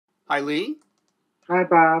Hi, Lee. Hi,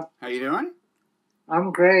 Bob. How you doing? I'm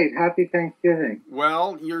great. Happy Thanksgiving.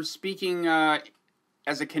 Well, you're speaking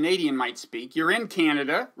as a Canadian might speak. You're in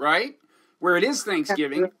Canada, right? Where it is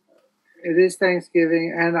Thanksgiving. It is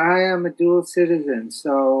Thanksgiving, and I am a dual citizen,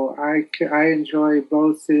 so I enjoy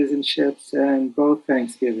both citizenships and both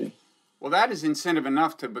Thanksgiving. Well, that is incentive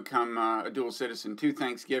enough to become a dual citizen. Two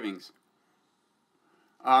Thanksgivings.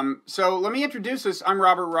 So let me introduce us. I'm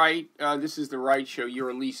Robert Wright. This is the Wright Show.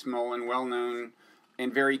 You're Lee Smolin, well-known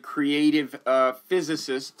and very creative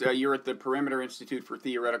physicist. You're at the Perimeter Institute for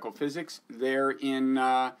Theoretical Physics there in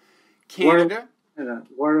Canada.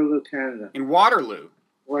 Waterloo, Canada. In Waterloo.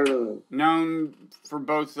 Waterloo. Known for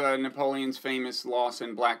both Napoleon's famous Loss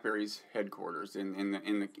and Blackberry's headquarters in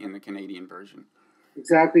the Canadian version.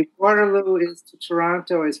 Exactly. Waterloo is to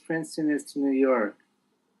Toronto as Princeton is to New York.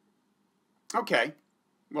 Okay.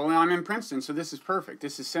 Well, now I'm in Princeton, so this is perfect.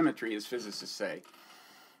 This is symmetry, as physicists say.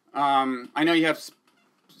 I know you have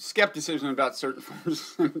skepticism about certain forms of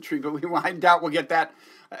symmetry, but I doubt we'll get that.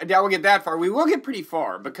 I doubt we'll get that far. We will get pretty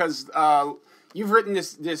far because you've written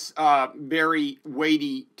this very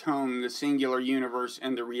weighty tome, "The Singular Universe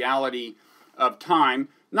and the Reality of Time."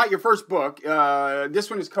 Not your first book. This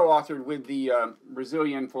one is co-authored with the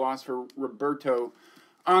Brazilian philosopher Roberto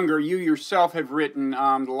Unger. You yourself have written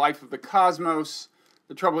 "The Life of the Cosmos,"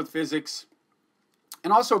 "The Trouble with Physics,"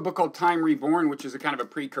 and also a book called "Time Reborn," which is a kind of a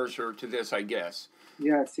precursor to this, I guess.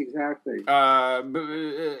 Yes, exactly.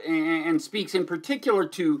 And speaks in particular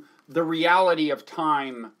to the reality of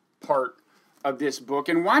time part of this book.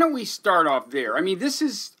 And why don't we start off there? I mean, this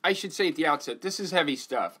is, I should say at the outset, this is heavy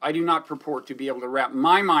stuff. I do not purport to be able to wrap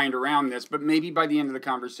my mind around this, but maybe by the end of the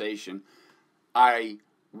conversation, I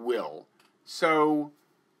will. So,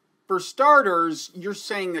 for starters, you're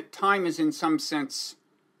saying that time is in some sense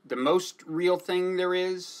the most real thing there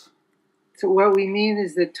is? So what we mean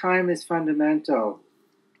is that time is fundamental.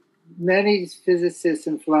 Many physicists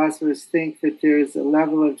and philosophers think that there is a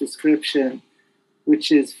level of description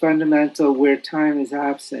which is fundamental where time is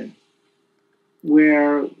absent,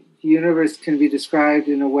 where the universe can be described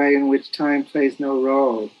in a way in which time plays no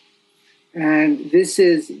role. And this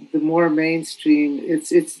is the more mainstream.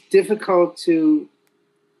 It's difficult to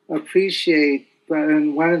appreciate, but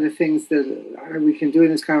and one of the things that we can do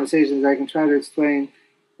in this conversation is I can try to explain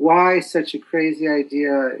why such a crazy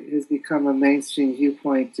idea has become a mainstream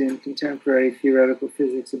viewpoint in contemporary theoretical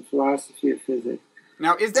physics and philosophy of physics.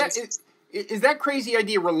 Now, is that crazy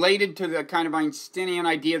idea related to the kind of Einsteinian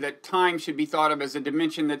idea that time should be thought of as a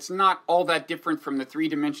dimension that's not all that different from the three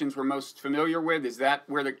dimensions we're most familiar with? Is that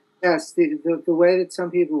where the... Yes, the way that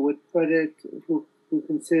some people would put it, who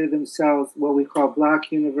consider themselves what we call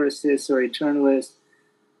block universalists or eternalists,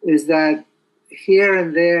 is that here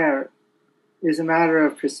and there is a matter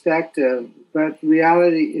of perspective, but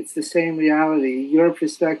reality, it's the same reality. Your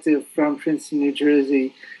perspective from Princeton, New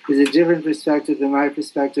Jersey is a different perspective than my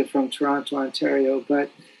perspective from Toronto, Ontario,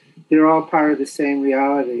 but they're all part of the same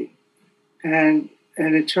reality. And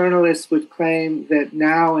an eternalist would claim that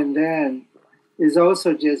now and then is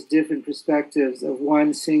also just different perspectives of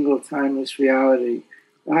one single timeless reality.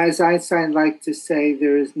 As Einstein liked to say,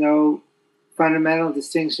 there is no fundamental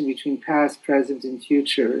distinction between past, present, and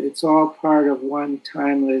future. It's all part of one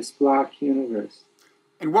timeless block universe.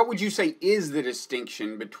 And what would you say is the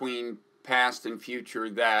distinction between past and future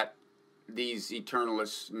that these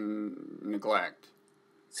eternalists neglect?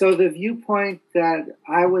 So the viewpoint that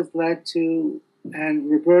I was led to, and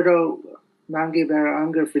Roberto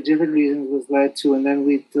Unger, for different reasons, was led to, and then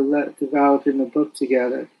we developed in the book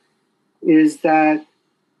together, is that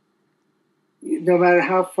no matter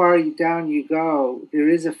how far down you go, there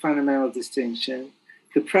is a fundamental distinction.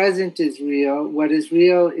 The present is real. What is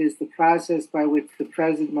real is the process by which the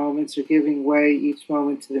present moments are giving way each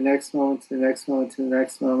moment to the next moment, to the next moment, to the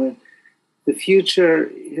next moment. The future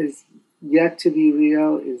is yet to be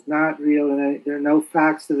real, is not real, and there are no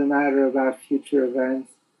facts of the matter about future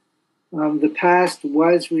events. The past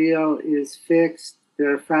was real, is fixed.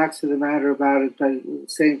 There are facts of the matter about it, but at the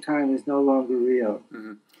same time is no longer real.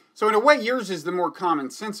 Mm-hmm. So in a way, yours is the more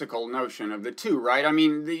commonsensical notion of the two, right? I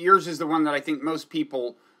mean, yours is the one that I think most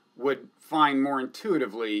people would find more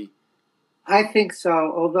intuitively. I think so,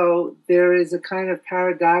 although there is a kind of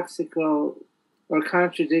paradoxical or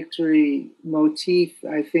contradictory motif,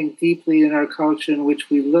 I think, deeply in our culture in which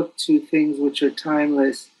we look to things which are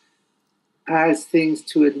timeless as things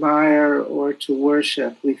to admire or to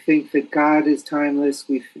worship. We think that God is timeless.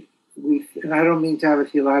 And I don't mean to have a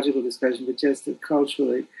theological discussion, but just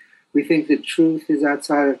culturally. We think that truth is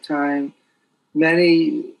outside of time.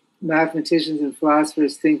 Many mathematicians and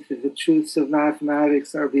philosophers think that the truths of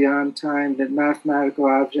mathematics are beyond time, that mathematical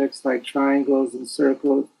objects like triangles and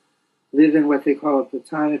circles live in what they call a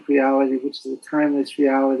Platonic reality, which is a timeless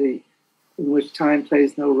reality in which time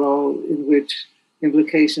plays no role, in which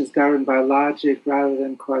implication is governed by logic rather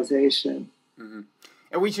than causation. Mm-hmm.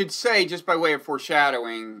 And we should say, just by way of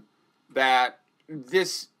foreshadowing, that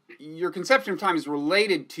your conception of time is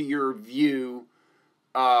related to your view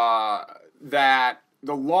that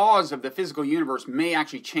the laws of the physical universe may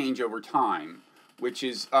actually change over time, which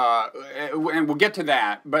is, and we'll get to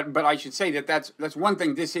that, but I should say that that's one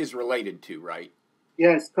thing this is related to, right?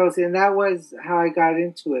 Yes, Cozy, and that was how I got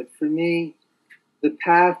into it. For me, the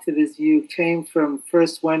path to this view came from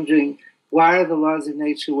first wondering, why are the laws of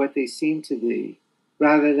nature what they seem to be,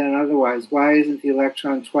 rather than otherwise? Why isn't the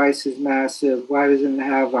electron twice as massive? Why doesn't it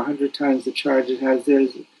have 100 times the charge it has?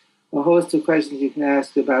 There's a host of questions you can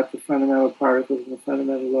ask about the fundamental particles and the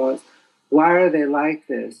fundamental laws. Why are they like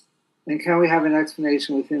this? And can we have an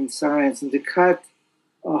explanation within science? And to cut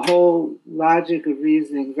a whole logic of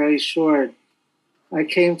reasoning very short, I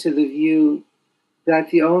came to the view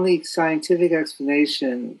that the only scientific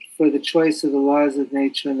explanation for the choice of the laws of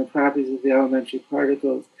nature and the properties of the elementary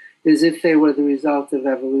particles is if they were the result of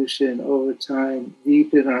evolution over time,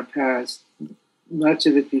 deep in our past, much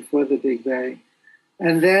of it before the Big Bang.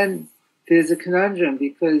 And then there's a conundrum,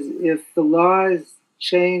 because if the laws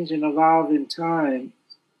change and evolve in time,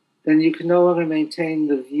 then you can no longer maintain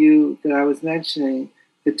the view that I was mentioning,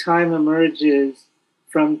 that time emerges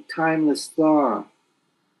from timeless law.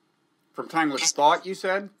 From timeless thought, you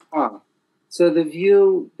said? So the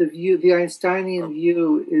Einsteinian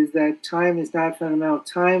view is that time is not fundamental.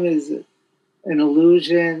 Time is an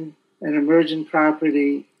illusion, an emergent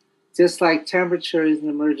property, just like temperature is an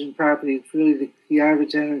emergent property. It's really the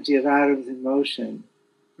average energy of atoms in motion.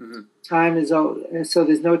 Mm-hmm. Time is all, and so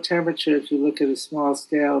there's no temperature if you look at a small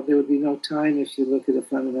scale. There would be no time if you look at a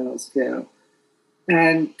fundamental scale.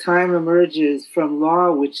 And time emerges from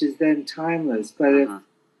law, which is then timeless. But if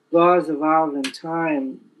laws evolve in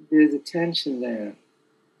time, there's a tension there.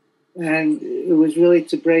 And it was really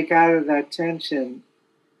to break out of that tension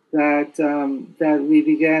that we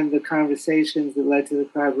began the conversations that led to the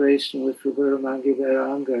collaboration with Roberto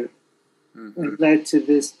Mangiabeira-Unger, and led to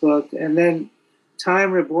this book. And then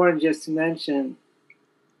Time Reborn, just to mention,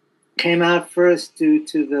 came out first due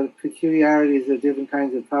to the peculiarities of different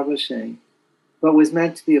kinds of publishing, but was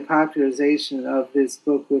meant to be a popularization of this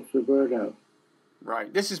book with Roberto.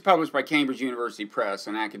 Right. This is published by Cambridge University Press,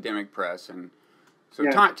 an academic press, and so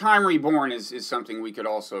Yeah. Time Reborn is something we could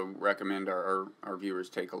also recommend our viewers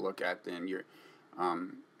take a look at. Then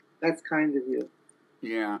That's kind of you.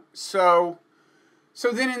 Yeah. So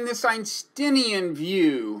then in this Einsteinian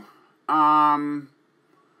view,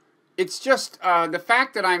 it's just the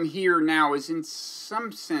fact that I'm here now is in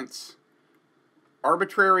some sense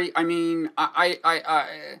arbitrary. I mean,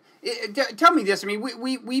 tell me this. I mean,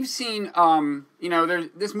 we've seen, there's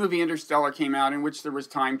this movie Interstellar came out in which there was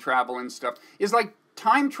time travel and stuff. Is like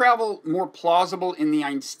time travel more plausible in the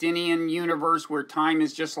Einsteinian universe where time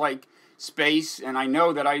is just like space, and I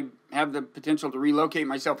know that I have the potential to relocate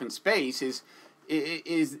myself in space? Is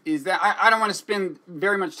that I don't want to spend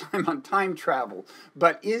very much time on time travel,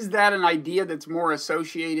 but is that an idea that's more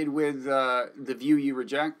associated with the view you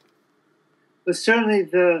reject? But certainly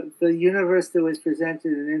the universe that was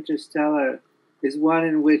presented in Interstellar is one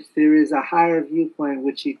in which there is a higher viewpoint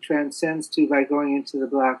which he transcends to by going into the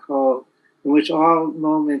black hole, in which all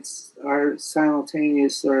moments are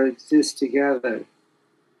simultaneous or exist together.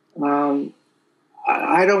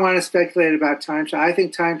 I don't want to speculate about time travel. I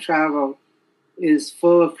think time travel is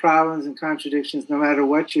full of problems and contradictions no matter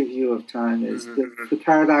what your view of time is. Mm-hmm. The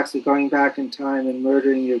paradox of going back in time and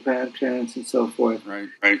murdering your grandparents and so forth. Right.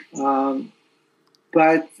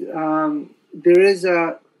 But there is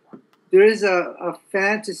a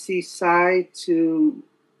fantasy side to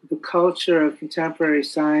the culture of contemporary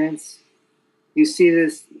science. You see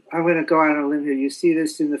this, I'm going to go out on a limb here, you see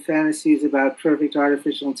this in the fantasies about perfect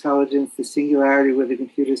artificial intelligence, the singularity where the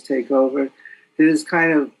computers take over. There's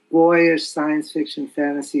kind of boyish science fiction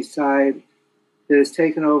fantasy side that has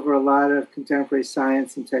taken over a lot of contemporary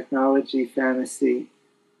science and technology fantasy.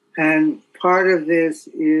 And part of this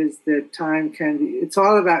is that time can be, it's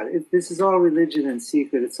all about, this is all religion and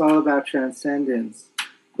secret. It's all about transcendence,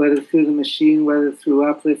 whether through the machine, whether through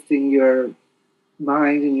uplifting your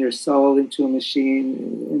mind and your soul into a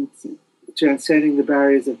machine and transcending the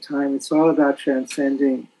barriers of time. It's all about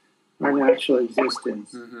transcending our natural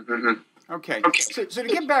existence. Okay. So to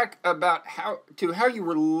get back about how you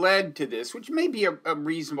were led to this, which may be a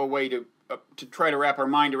reasonable way to try to wrap our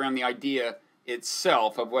mind around the idea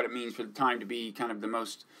itself of what it means for the time to be kind of the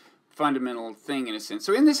most fundamental thing in a sense.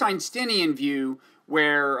 So in this Einsteinian view,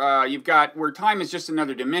 where you've got where time is just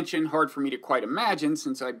another dimension, hard for me to quite imagine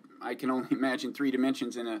since I can only imagine 3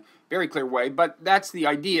 dimensions in a very clear way, but that's the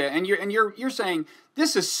idea. And you're saying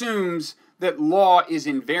this assumes that law is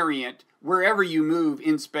invariant wherever you move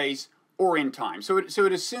in space or in time. So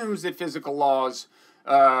it assumes that physical laws,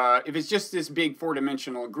 if it's just this big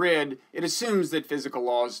 4-dimensional grid, it assumes that physical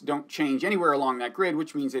laws don't change anywhere along that grid,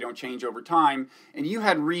 which means they don't change over time. And you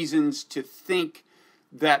had reasons to think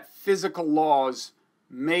that physical laws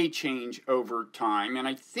may change over time. And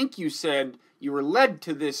I think you said you were led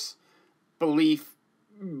to this belief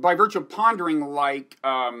by virtue of pondering, like,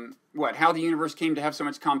 how the universe came to have so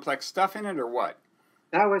much complex stuff in it, or what?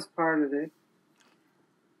 That was part of it.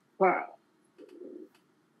 Well,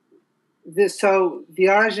 so the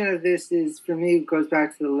origin of this is, for me, goes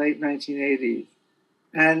back to the late 1980s.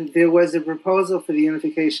 And there was a proposal for the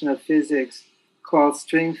unification of physics called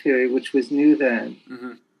string theory, which was new then.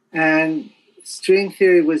 Mm-hmm. And string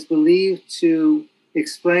theory was believed to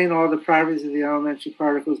explain all the properties of the elementary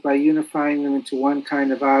particles by unifying them into one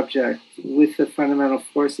kind of object with the fundamental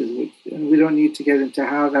forces. And we don't need to get into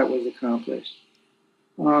how that was accomplished.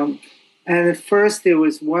 And at first, there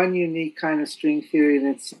was one unique kind of string theory, and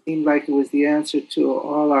it seemed like it was the answer to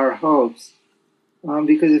all our hopes.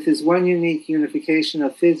 Because if there's one unique unification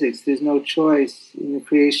of physics, there's no choice in the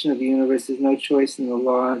creation of the universe, there's no choice in the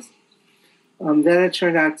laws. Then it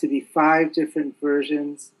turned out to be 5 different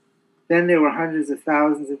versions. Then there were hundreds of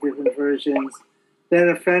thousands of different versions. Then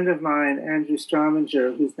a friend of mine, Andrew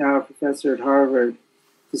Strominger, who's now a professor at Harvard,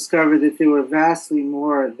 discovered that there were vastly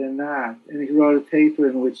more than that. And he wrote a paper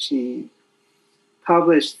in which he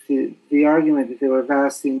published the argument that there were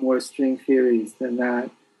vastly more string theories than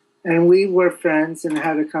that. And we were friends and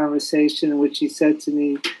had a conversation in which he said to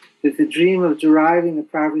me that the dream of deriving the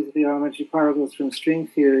properties of the elementary particles from string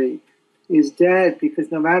theory is dead,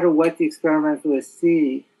 because no matter what the experimentalists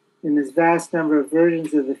see, in this vast number of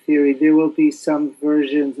versions of the theory, there will be some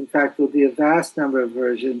versions, in fact, there will be a vast number of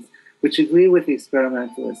versions which agree with the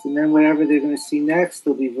experimentalists. And then whatever they're going to see next,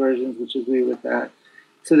 there'll be versions which agree with that.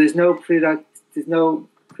 So there's no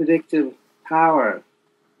predictive power.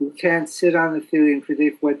 We can't sit on the theory and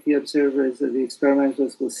predict what the observers or the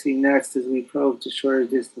experimentalists will see next as we probe to shorter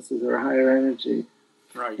distances or higher energy.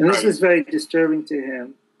 Right, and this was very disturbing to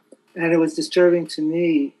him. And it was disturbing to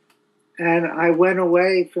me. And I went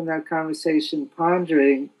away from that conversation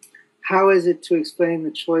pondering, how is it to explain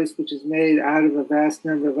the choice which is made out of a vast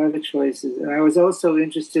number of other choices? And I was also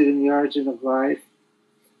interested in the origin of life.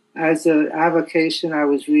 As an avocation, I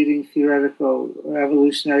was reading theoretical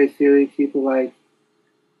evolutionary theory, people like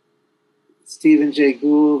Stephen Jay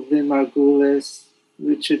Gould, Lynn Margulis,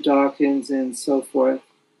 Richard Dawkins, and so forth.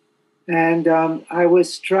 And I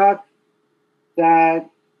was struck that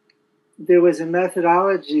there was a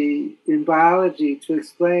methodology in biology to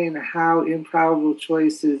explain how improbable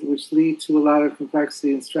choices, which lead to a lot of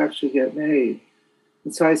complexity and structure, get made.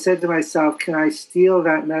 And so I said to myself, can I steal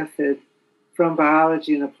that method from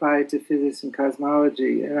biology and apply it to physics and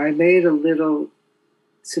cosmology? And I made a little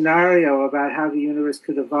scenario about how the universe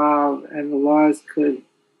could evolve and the laws could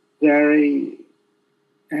vary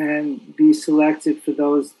and be selected for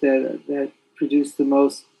those that produce the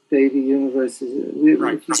most baby universes.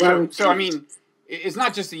 Right. So I mean, it's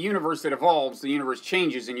not just the universe that evolves, the universe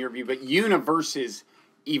changes in your view, but universes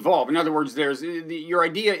evolve. In other words, your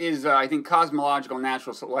idea is, I think, cosmological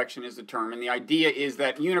natural selection is the term, and the idea is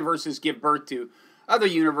that universes give birth to other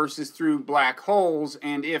universes through black holes,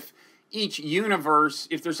 and if each universe,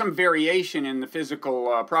 if there's some variation in the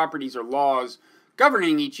physical properties or laws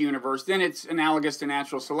governing each universe, then it's analogous to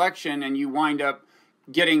natural selection, and you wind up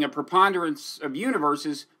getting a preponderance of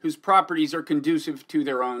universes whose properties are conducive to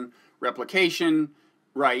their own replication,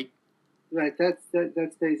 right? Right, that's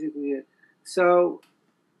basically it. So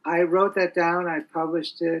I wrote that down, I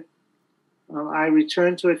published it, I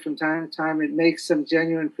returned to it from time to time. It makes some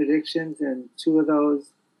genuine predictions, and 2 of those,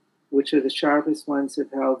 which are the sharpest ones,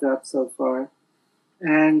 have held up so far.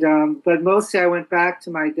 And but mostly I went back to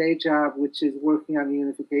my day job, which is working on the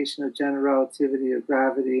unification of general relativity, or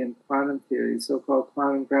gravity, and quantum theory, so-called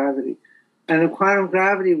quantum gravity. And in the quantum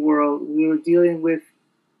gravity world, we were dealing with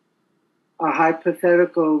a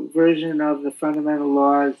hypothetical version of the fundamental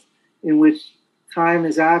laws in which time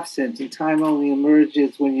is absent, and time only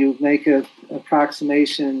emerges when you make an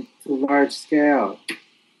approximation to large scale,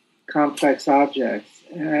 complex objects.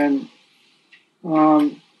 And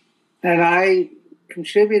I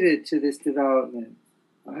contributed to this development.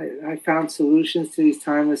 I found solutions to these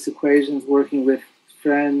timeless equations working with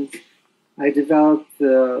friends. I developed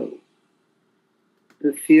the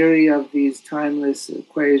the theory of these timeless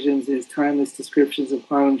equations, these timeless descriptions of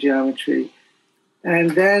quantum geometry.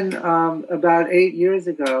 And then about 8 years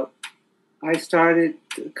ago, I started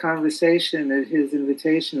a conversation at his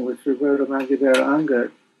invitation with Roberto Mangabeira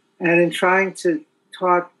Unger. And in trying to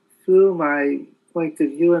talk through my point of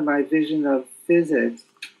view and my vision of physics,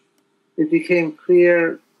 it became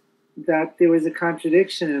clear that there was a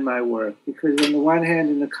contradiction in my work, because on the one hand,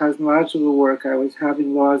 in the cosmological work, I was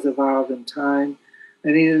having laws evolve in time. I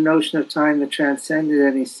needed a notion of time that transcended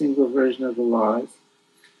any single version of the laws.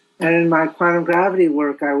 And in my quantum gravity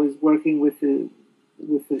work, I was working with the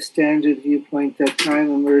standard viewpoint that time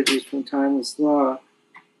emerges from timeless law.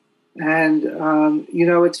 And,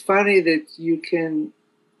 it's funny that you can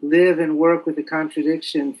live and work with a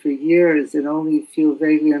contradiction for years and only feel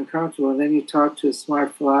vaguely uncomfortable, and then you talk to a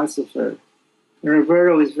smart philosopher. And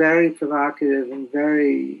Roberto is very provocative and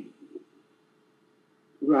very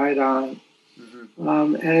right on.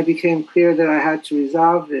 And it became clear that I had to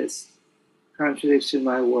resolve this contradiction in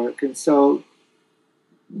my work. And so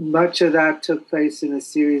much of that took place in a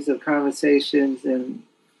series of conversations and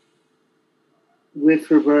with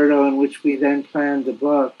Roberto, in which we then planned the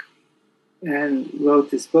book and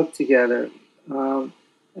wrote this book together.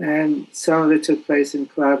 And some of it took place in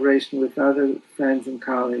collaboration with other friends and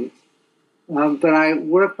colleagues. But I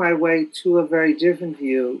worked my way to a very different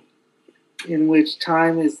view, in which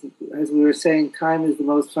time is, as we were saying, time is the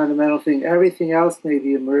most fundamental thing. Everything else may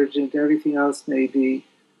be emergent, everything else may be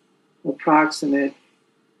approximate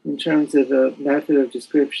in terms of the method of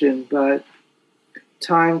description, but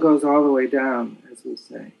time goes all the way down, as we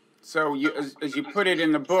say. So, as you put it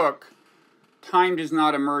in the book, time does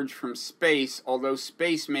not emerge from space, although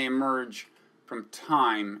space may emerge from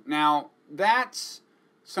time. Now, that's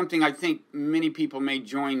something I think many people may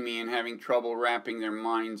join me in having trouble wrapping their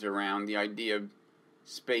minds around, the idea of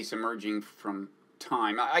space emerging from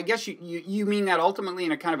time. I guess you mean that ultimately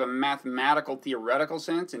in a kind of a mathematical, theoretical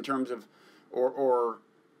sense, in terms of, or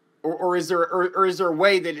is there a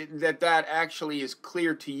way that actually is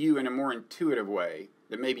clear to you in a more intuitive way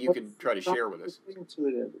that maybe you could try to share with us? It's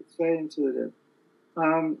very intuitive.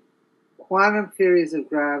 Quantum theories of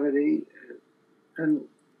gravity, and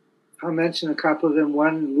I'll mention a couple of them.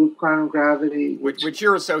 One, loop quantum gravity, which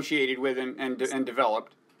you're associated with and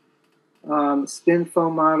developed. Spin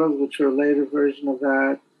foam models, which are a later version of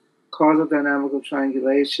that. Causal dynamical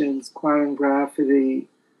triangulations, quantum gravity,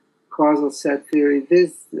 causal set theory.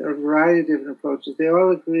 There's a variety of different approaches. They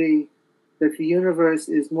all agree that the universe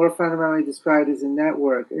is more fundamentally described as a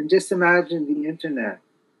network. And just imagine the internet.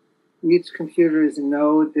 Each computer is a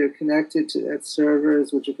node. They're connected at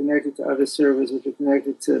servers, which are connected to other servers, which are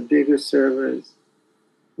connected to bigger servers,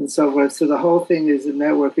 and so forth. So the whole thing is a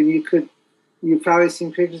network. And you've probably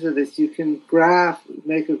seen pictures of this. You can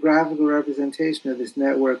make a graphical representation of this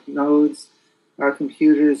network. Nodes are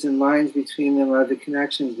computers, and lines between them are the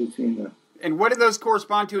connections between them. And what do those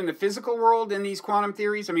correspond to in the physical world in these quantum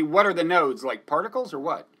theories? I mean, what are the nodes, like particles or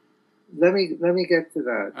what? Let me get to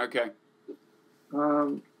that. Okay.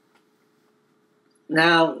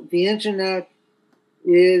 Now, the internet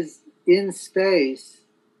is in space.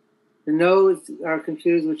 The nodes are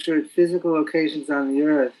computers which are at physical locations on the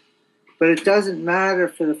Earth. But it doesn't matter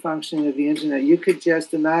for the functioning of the internet. You could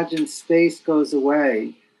just imagine space goes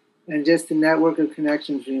away and just the network of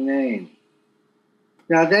connections remain.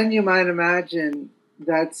 Now, then you might imagine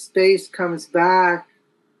that space comes back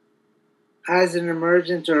as an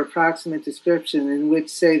emergent or approximate description in which,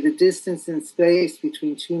 say, the distance in space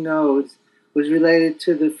between two nodes was related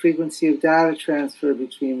to the frequency of data transfer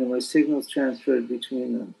between them or signals transferred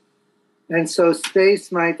between them. And so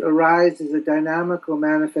space might arise as a dynamical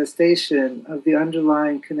manifestation of the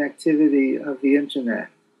underlying connectivity of the internet.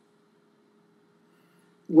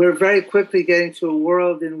 We're very quickly getting to a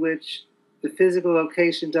world in which the physical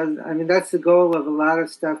location doesn't, I mean, that's the goal of a lot of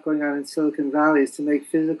stuff going on in Silicon Valley, is to make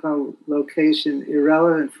physical location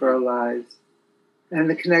irrelevant for our lives and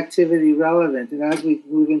the connectivity relevant. And as we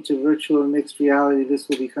move into virtual and mixed reality, this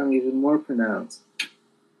will become even more pronounced.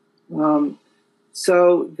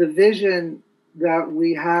 So the vision that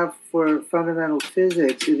we have for fundamental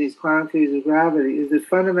physics in these quantum theories of gravity is that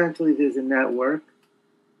fundamentally there's a network.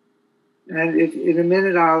 And in a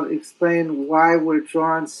minute, I'll explain why we're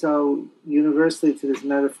drawn so universally to this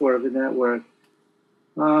metaphor of a network.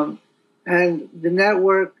 And the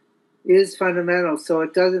network is fundamental, so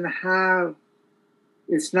it doesn't have,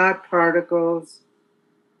 it's not particles.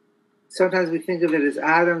 Sometimes we think of it as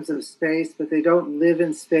atoms of space, but they don't live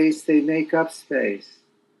in space, they make up space.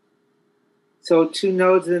 So two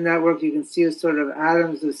nodes in the network you can see as sort of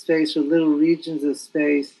atoms of space or little regions of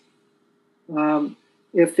space.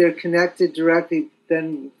 If they're connected directly,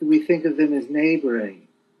 then we think of them as neighboring.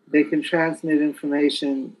 They can transmit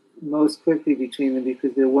information most quickly between them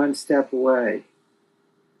because they're one step away.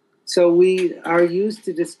 So we are used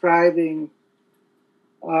to describing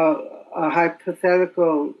a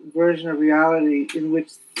hypothetical version of reality in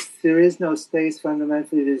which there is no space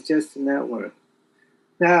fundamentally, there's just a network.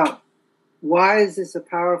 Now, why is this a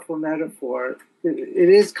powerful metaphor? It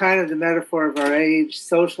is kind of the metaphor of our age.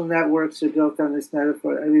 Social networks are built on this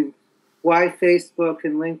metaphor. I mean, why Facebook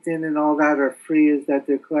and LinkedIn and all that are free is that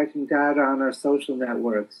they're collecting data on our social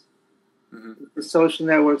networks. Mm-hmm. The social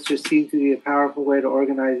networks just seem to be a powerful way to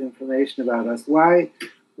organize information about us. Why?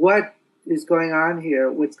 What is going on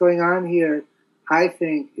here? What's going on here, I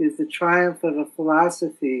think, is the triumph of a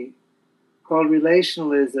philosophy called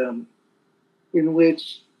relationalism, in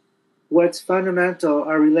which what's fundamental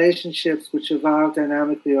are relationships which evolve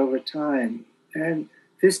dynamically over time. And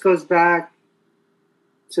this goes back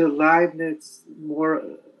to Leibniz more,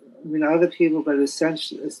 I mean, other people, but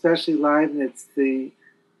especially Leibniz, the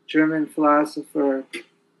German philosopher,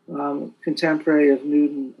 contemporary of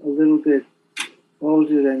Newton, a little bit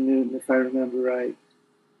older than Newton, if I remember right.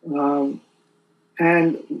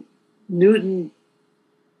 And Newton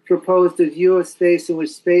proposed a view of space in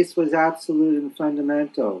which space was absolute and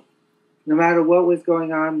fundamental. No matter what was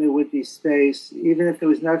going on, there would be space. Even if there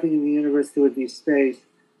was nothing in the universe, there would be space.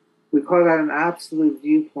 We call that an absolute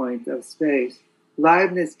viewpoint of space.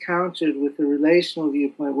 Leibniz countered with a relational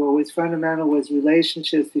viewpoint where what was fundamental was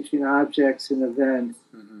relationships between objects and events,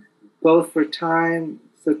 both for time.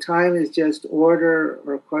 So time is just order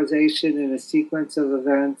or causation in a sequence of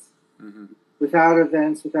events. Without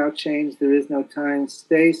events, without change, there is no time.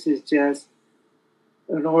 Space is just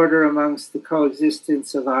an order amongst the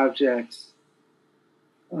coexistence of objects.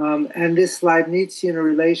 And this Leibnizian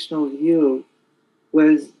relational view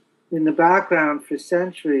was in the background for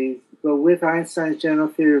centuries, but with Einstein's general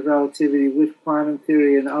theory of relativity, with quantum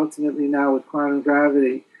theory, and ultimately now with quantum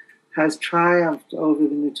gravity, has triumphed over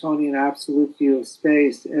the Newtonian absolute view of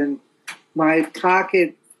space. And my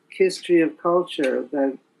pocket history of culture,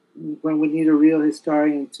 that when we need a real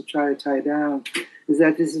historian to try to tie down, is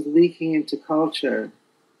that this is leaking into culture.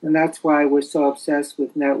 And that's why we're so obsessed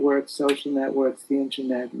with networks, social networks, the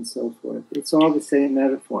internet, and so forth. It's all the same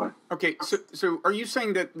metaphor. Okay, so are you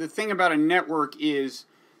saying that the thing about a network is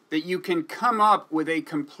that you can come up with a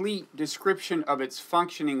complete description of its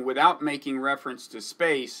functioning without making reference to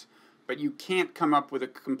space, but you can't come up with a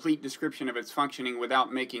complete description of its functioning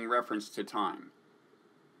without making reference to time?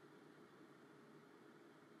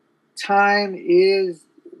 Time is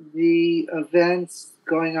the events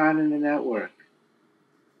going on in the network.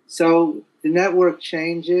 So the network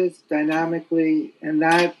changes dynamically, and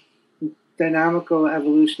that dynamical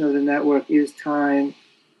evolution of the network is time.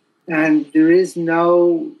 And there is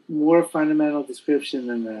no more fundamental description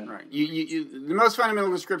than that. Right. The most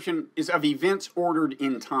fundamental description is of events ordered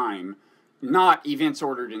in time, not events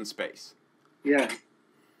ordered in space. Yeah.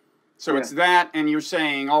 So it's that, and you're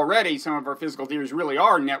saying already some of our physical theories really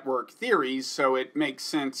are network theories, so it makes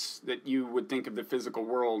sense that you would think of the physical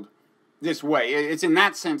world this way. It's in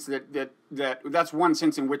that sense that's one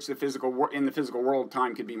sense in which the physical world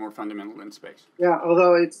time could be more fundamental than space. Yeah,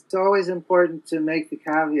 although it's always important to make the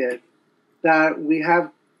caveat that we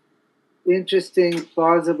have interesting,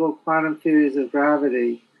 plausible quantum theories of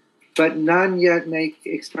gravity, but none yet make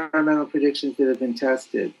experimental predictions that have been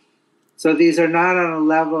tested. So these are not on a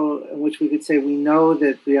level in which we could say we know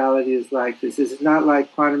that reality is like this. This is not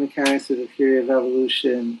like quantum mechanics with a theory of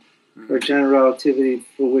evolution or general relativity,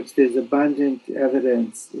 for which there's abundant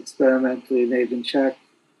evidence experimentally, and they've been checked.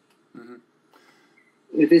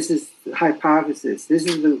 This is hypothesis. This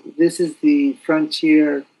is the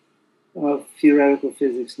frontier of theoretical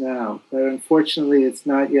physics now, but unfortunately, it's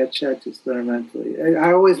not yet checked experimentally.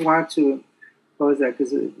 I always want to pose that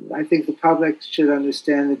because I think the public should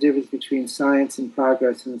understand the difference between science and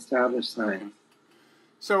progress and established science.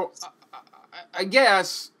 So, I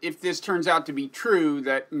guess if this turns out to be true,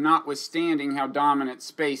 that notwithstanding how dominant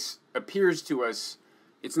space appears to us,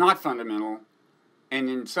 it's not fundamental, and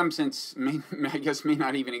in some sense, may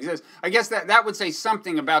not even exist. I guess that would say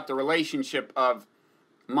something about the relationship of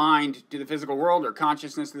mind to the physical world, or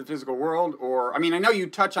consciousness to the physical world, or, I mean, I know you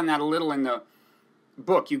touch on that a little in the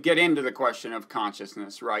book. You get into the question of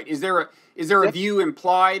consciousness, right? Is there a view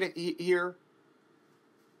implied here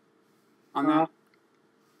on that?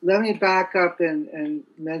 Let me back up and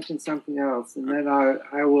mention something else, and then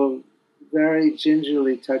I will very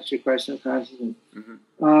gingerly touch your question of consciousness.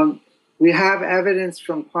 We have evidence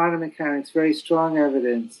from quantum mechanics, very strong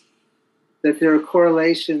evidence, that there are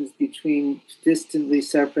correlations between distantly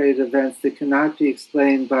separated events that cannot be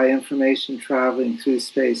explained by information traveling through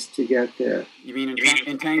space to get there. You mean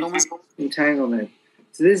entanglement? Entanglement.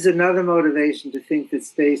 So this is another motivation to think that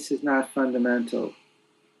space is not fundamental.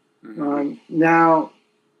 Now,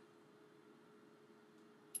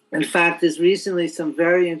 in fact, there's recently some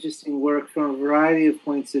very interesting work from a variety of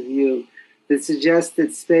points of view that suggests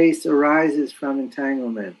that space arises from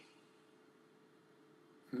entanglement.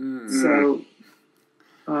 So,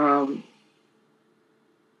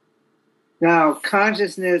 now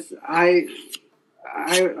consciousness,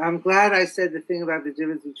 I'm glad I said the thing about the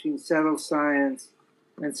difference between settled science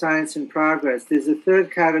and science in progress. There's a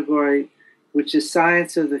third category, which is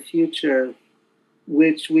science of the future,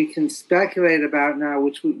 which we can speculate about now,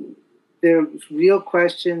 they're real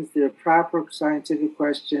questions, they're proper scientific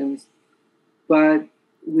questions, but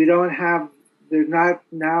they're not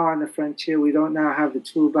now on the frontier. We don't now have the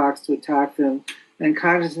toolbox to attack them. And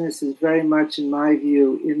consciousness is very much, in my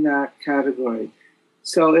view, in that category.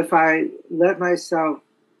 So if I let myself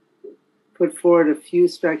put forward a few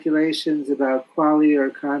speculations about qualia or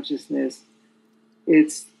consciousness,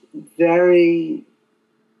 it's very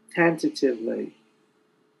tentatively.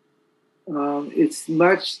 It's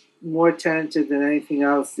much more tentative than anything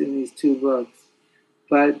else in these two books.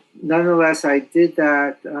 But nonetheless, I did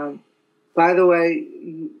that. By the way,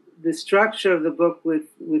 the structure of the book with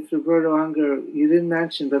Roberto Unger, you didn't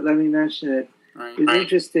mention, but let me mention it. Right. It's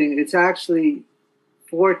interesting. It's actually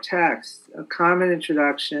 4 texts: a common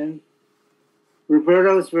introduction,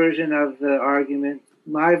 Roberto's version of the argument,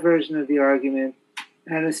 my version of the argument,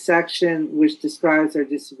 and a section which describes our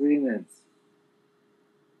disagreements.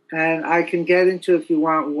 And I can get into, if you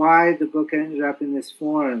want, why the book ended up in this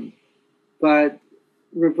form. But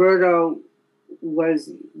Roberto was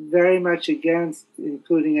very much against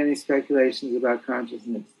including any speculations about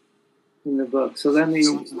consciousness in the book. So let me...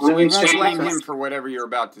 So we won't blame him for whatever you're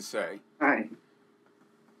about to say. Right.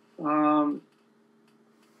 And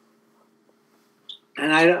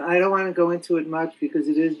I don't want to go into it much because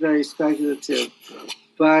it is very speculative.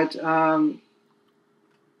 But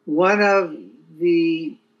one of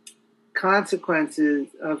the consequences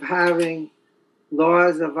of having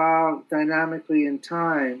laws evolve dynamically in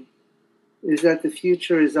time is that the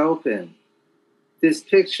future is open. This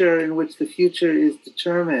picture in which the future is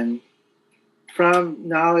determined from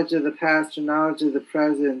knowledge of the past or knowledge of the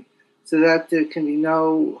present, so that there can be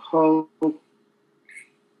no hope,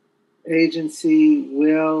 agency,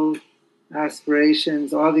 will,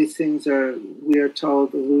 aspirations. All these things are, we are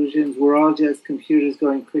told, illusions. We're all just computers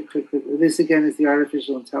going click, click, click. This again is the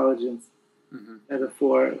artificial intelligence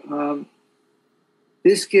metaphor.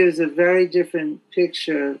 This gives a very different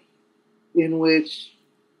picture in which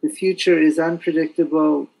the future is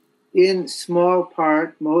unpredictable in small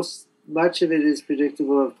part. Much of it is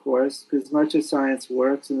predictable, of course, because much of science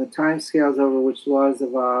works, and the timescales over which laws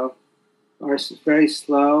evolve are very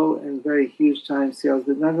slow and very huge timescales.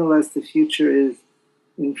 But nonetheless, the future is,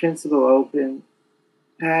 in principle, open.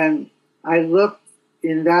 And I looked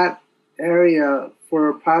in that area for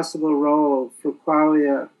a possible role for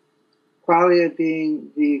qualia. Qualia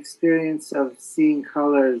being the experience of seeing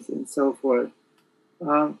colors and so forth.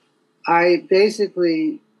 I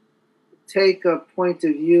basically take a point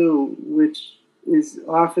of view which is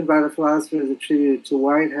often by the philosophers attributed to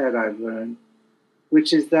Whitehead, I've learned,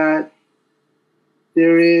 which is that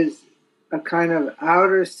there is a kind of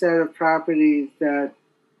outer set of properties that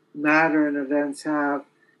matter and events have,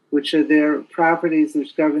 which are their properties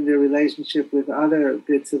which govern their relationship with other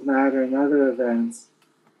bits of matter and other events.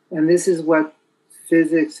 And this is what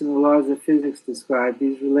physics and the laws of physics describe,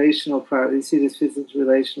 these relational properties. You see this physics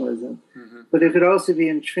relationalism. But it could also be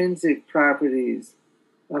intrinsic properties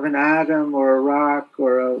of an atom or a rock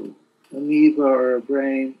or an amoeba or a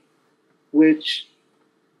brain, which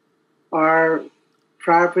are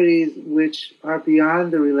properties which are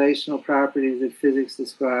beyond the relational properties that physics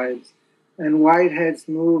describes. And Whitehead's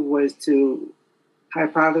move was to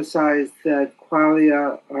hypothesize that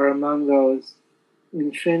qualia are among those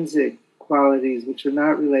intrinsic qualities which are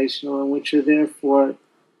not relational and which are therefore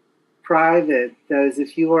private. That is,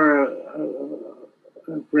 if you are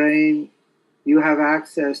a brain, you have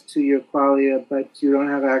access to your qualia, but you don't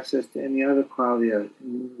have access to any other qualia.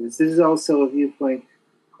 This is also a viewpoint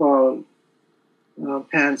called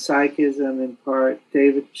panpsychism in part.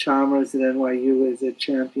 David Chalmers at NYU is a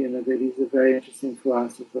champion of it. He's a very interesting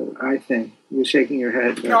philosopher, I think. You're shaking your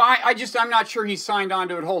head. No, I'm not sure he's signed on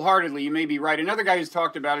to it wholeheartedly. You may be right. Another guy who's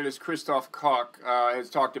talked about it is Christoph Koch,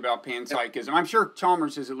 has talked about panpsychism. I'm sure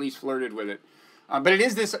Chalmers has at least flirted with it. But it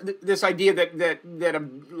is this idea that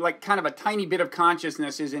like kind of a tiny bit of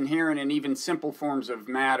consciousness is inherent in even simple forms of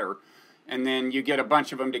matter, and then you get a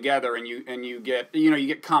bunch of them together, and you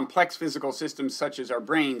get complex physical systems such as our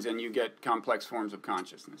brains, and you get complex forms of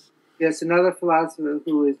consciousness. Yes, another philosopher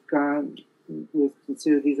who has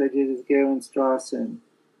considered these ideas is Galen Strawson,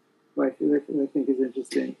 who I think is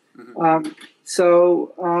interesting. Mm-hmm.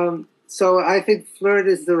 So I think flirt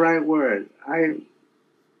is the right word. I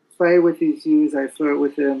play with these views, I flirt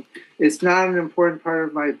with them. It's not an important part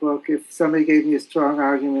of my book. If somebody gave me a strong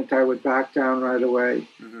argument, I would back down right away.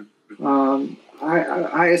 Mm-hmm.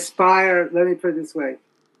 I aspire, let me put it this way,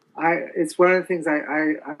 it's one of the things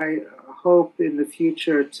I hope in the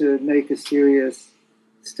future to make a serious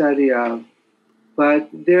study of. But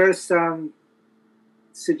there are some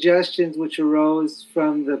suggestions which arose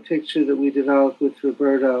from the picture that we developed with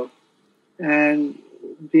Roberto, and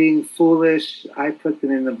being foolish, I put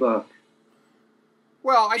them in the book.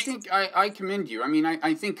 Well, I think I commend you. I mean,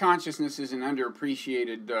 I think consciousness is an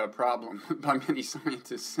underappreciated problem by many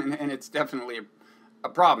scientists, and it's definitely a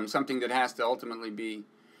problem, something that has to ultimately be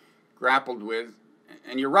grappled with.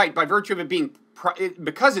 And you're right, by virtue of it being,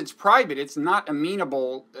 because it's private, it's not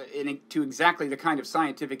amenable to exactly the kind of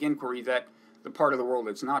scientific inquiry that the part of the world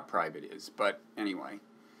that's not private is. But anyway.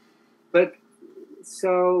 But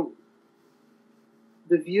so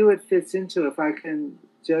the view it fits into, if I can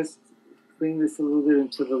just bring this a little bit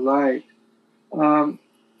into the light,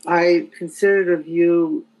 I considered a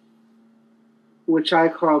view which I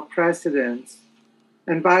call precedence.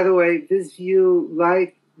 And by the way, this view,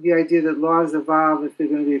 like the idea that laws evolve if they're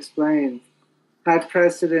going to be explained, had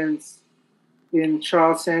precedence in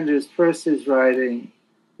Charles Sanders Peirce's writing,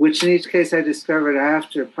 which in each case I discovered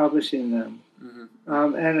after publishing them.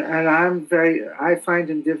 Mm-hmm. And I find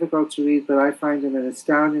him difficult to read, but I find him an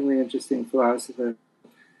astoundingly interesting philosopher.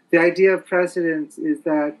 The idea of precedence is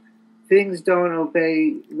that things don't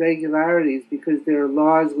obey regularities because there are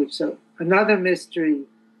laws which... Another mystery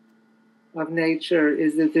of nature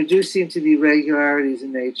is that there do seem to be regularities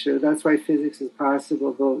in nature. That's why physics is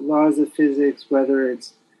possible. The laws of physics, whether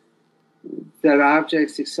it's that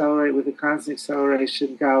objects accelerate with a constant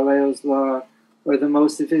acceleration, Galileo's law, or the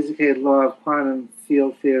most sophisticated law of quantum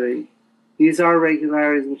field theory, these are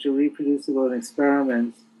regularities which are reproducible in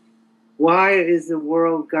experiments. Why is the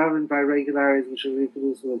world governed by regularities which are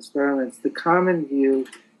reproducible in experiments? The common view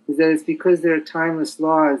is that it's because there are timeless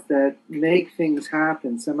laws that make things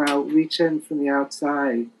happen, somehow reach in from the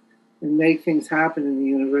outside and make things happen in the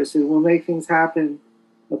universe. It will make things happen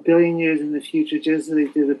 1 billion years in the future, just as they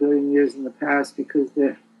did 1 billion years in the past, because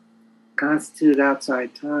they're constituted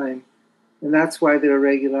outside time. And that's why there are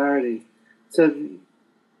regularities. So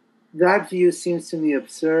that view seems to me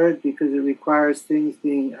absurd because it requires things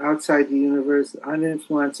being outside the universe,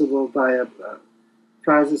 uninfluenceable by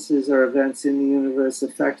processes or events in the universe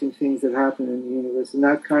affecting things that happen in the universe. And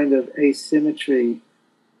that kind of asymmetry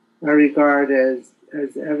I regard as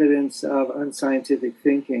evidence of unscientific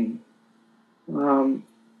thinking.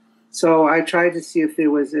 So I tried to see if there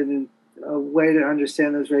was a way to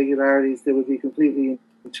understand those regularities that would be completely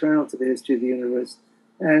internal to the history of the universe,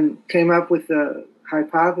 and came up with the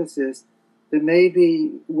hypothesis that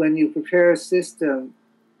maybe when you prepare a system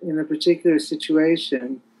in a particular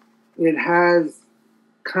situation, it has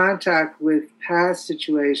contact with past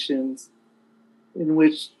situations in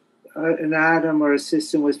which an atom or a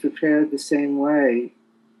system was prepared the same way,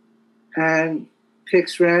 and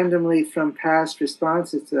picks randomly from past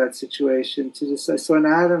responses to that situation to decide. So an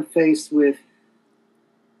atom faced with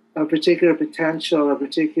a particular potential, a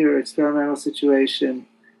particular experimental situation,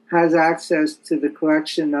 has access to the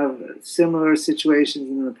collection of similar situations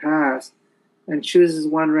in the past and chooses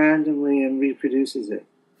one randomly and reproduces it.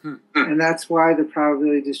 And that's why the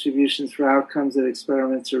probability distributions for outcomes of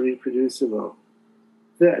experiments are reproducible.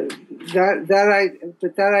 But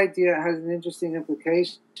that idea has an interesting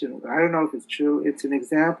implication. I don't know if it's true. It's an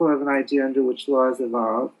example of an idea under which laws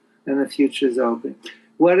evolve and the future is open.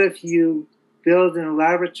 What if you build in a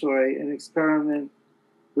laboratory an experiment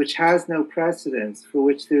which has no precedence, for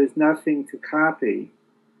which there is nothing to copy?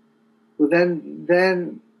 Well,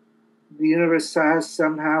 then the universe has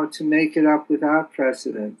somehow to make it up without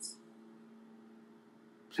precedence.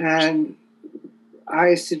 And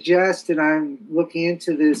I suggest, and I'm looking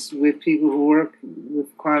into this with people who work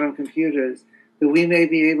with quantum computers, that we may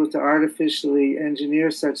be able to artificially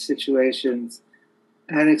engineer such situations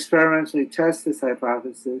and experimentally test this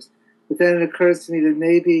hypothesis. But then it occurs to me that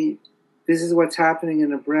maybe this is what's happening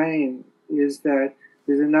in the brain, is that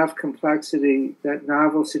there's enough complexity that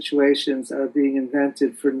novel situations are being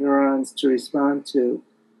invented for neurons to respond to.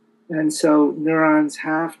 And so neurons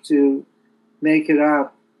have to make it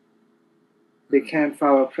up, they can't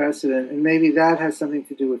follow precedent. And maybe that has something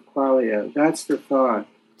to do with qualia. That's the thought.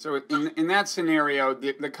 So in that scenario,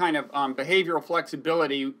 the kind of behavioral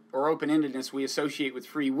flexibility or open-endedness we associate with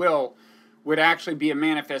free will would actually be a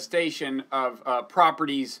manifestation of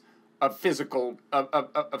properties of physical,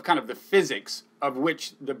 of kind of the physics of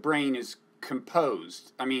which the brain is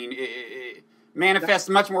composed. I mean, it manifests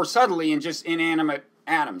much more subtly in just inanimate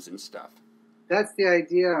atoms and stuff. That's the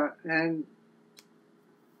idea. And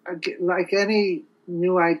like any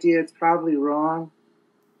new idea, it's probably wrong,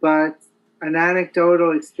 but an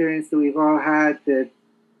anecdotal experience that we've all had that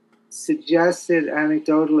suggested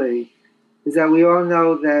anecdotally is that we all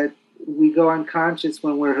know that we go unconscious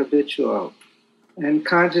when we're habitual. And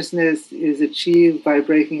consciousness is achieved by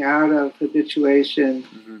breaking out of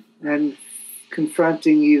habituation and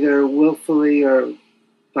confronting either willfully or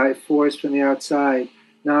by force from the outside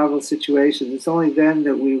novel situations. It's only then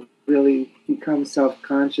that we really become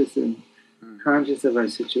self-conscious and conscious of our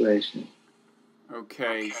situation.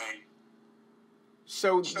 Okay.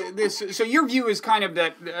 So so your view is kind of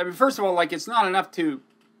that, I mean, first of all, like, it's not enough to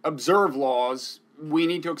observe laws. We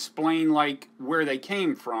need to explain, like, where they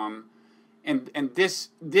came from. And this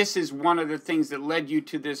is one of the things that led you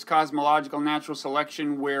to this cosmological natural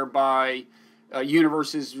selection whereby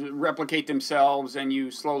universes replicate themselves and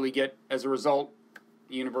you slowly get, as a result,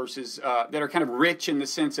 universes that are kind of rich in the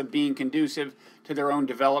sense of being conducive to their own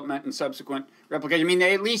development and subsequent replication. I mean,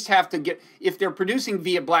 they at least have to get, if they're producing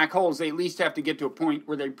via black holes, they at least have to get to a point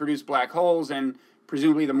where they produce black holes, and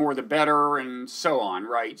presumably the more the better, and so on,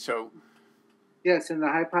 right? So, yes, and the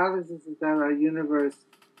hypothesis is that our universe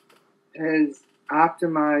is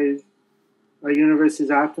optimized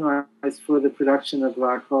for the production of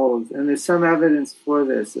black holes. And there's some evidence for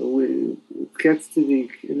this. It gets to be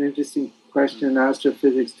an interesting question in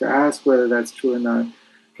astrophysics to ask whether that's true or not.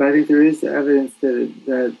 But I think there is evidence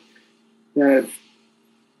that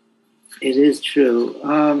it is true.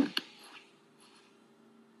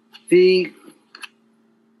 The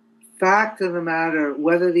fact of the matter,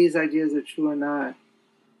 whether these ideas are true or not,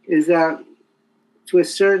 is that to a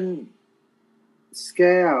certain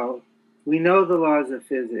scale, we know the laws of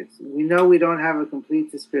physics. We know we don't have a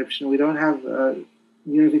complete description. We don't have a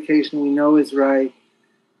unification we know is right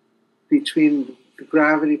between the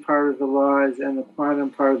gravity part of the laws and the quantum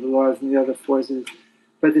part of the laws and the other forces.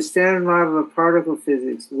 But the standard model of particle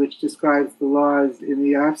physics, which describes the laws in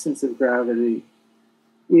the absence of gravity,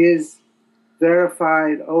 is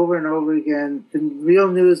verified over and over again. The real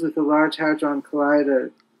news with the Large Hadron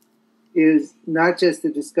Collider is not just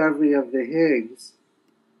the discovery of the Higgs,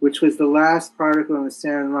 which was the last particle in the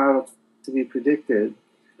standard model to be predicted,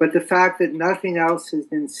 but the fact that nothing else has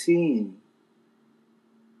been seen,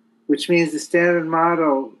 which means the standard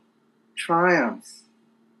model triumphs.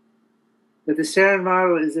 But the standard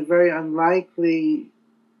model is a very unlikely,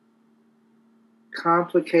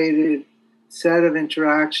 complicated set of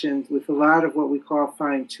interactions with a lot of what we call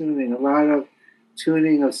fine-tuning, a lot of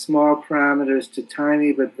tuning of small parameters to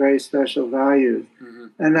tiny but very special values.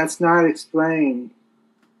 And that's not explained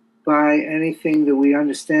by anything that we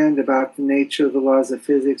understand about the nature of the laws of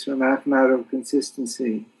physics or mathematical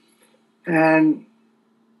consistency. And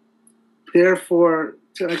therefore,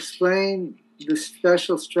 to explain the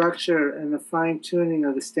special structure and the fine-tuning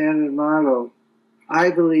of the standard model,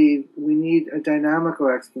 I believe we need a dynamical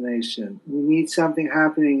explanation. We need something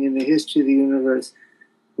happening in the history of the universe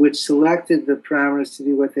which selected the parameters to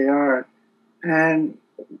be what they are. And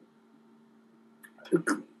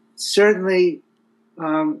certainly,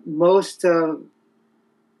 most of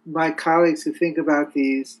my colleagues who think about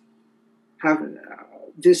these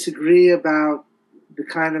disagree about the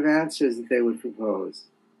kind of answers that they would propose.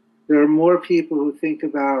 There are more people who think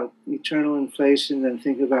about eternal inflation than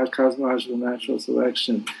think about cosmological natural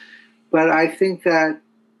selection. But I think that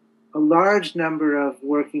a large number of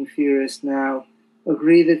working theorists now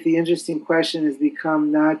agree that the interesting question has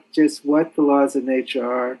become not just what the laws of nature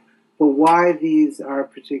are, but why these are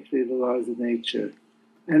particularly the laws of nature.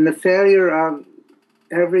 And the failure of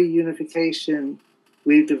every unification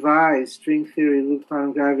we've devised, string theory, loop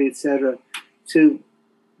quantum gravity, etc., to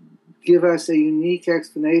give us a unique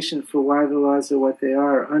explanation for why the laws are what they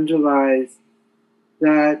are, underlies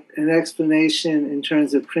that an explanation in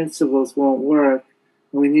terms of principles won't work,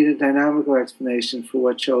 and we need a dynamical explanation for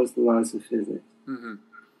what shows the laws of physics.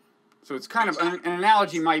 So it's kind of, an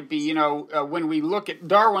analogy might be, you know, when we look at,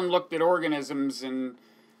 Darwin looked at organisms and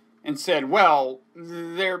said, well,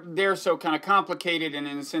 they're so kind of complicated and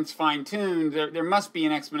in a sense fine-tuned, there must be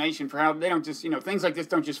an explanation for how they don't just, you know, things like this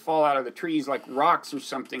don't just fall out of the trees like rocks or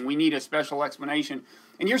something. We need a special explanation.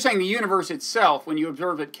 And you're saying the universe itself, when you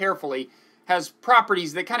observe it carefully, has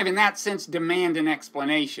properties that kind of in that sense demand an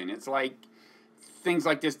explanation. It's like things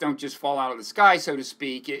like this don't just fall out of the sky, so to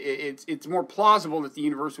speak. It's more plausible that the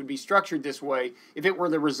universe would be structured this way if it were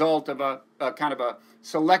the result of a kind of a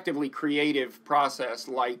selectively creative process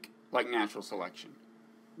like natural selection.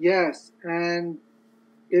 Yes, and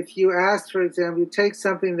if you ask, for example, you take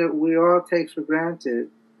something that we all take for granted,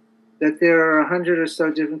 that there are 100 or so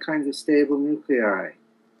different kinds of stable nuclei,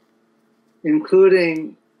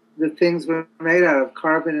 including the things we're made out of,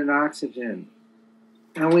 carbon and oxygen.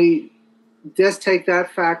 And we just take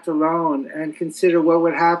that fact alone and consider what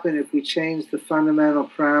would happen if we changed the fundamental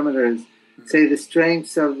parameters, say the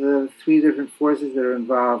strengths of the three different forces that are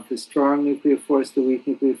involved, the strong nuclear force, the weak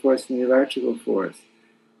nuclear force, and the electrical force.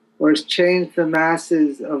 Or change the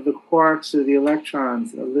masses of the quarks or the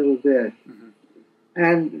electrons a little bit. Mm-hmm.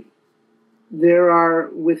 And there are,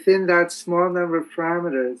 within that small number of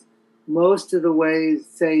parameters, most of the ways,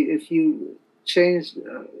 say, if you changed,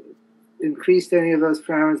 increased any of those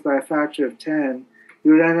parameters by a factor of 10,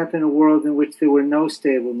 you would end up in a world in which there were no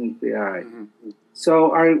stable nuclei. Mm-hmm.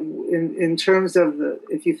 So in terms of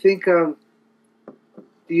if you think of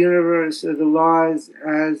the universe or the laws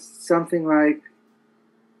as something like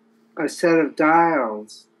a set of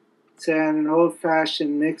dials, say on an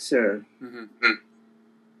old-fashioned mixer, mm-hmm.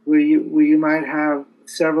 where you might have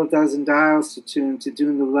several dozen dials to tune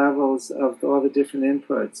the levels of all the different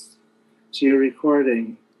inputs to your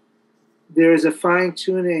recording. There is a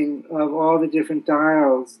fine-tuning of all the different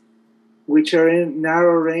dials, which are in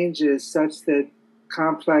narrow ranges such that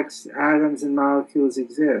complex atoms and molecules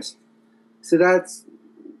exist. So that's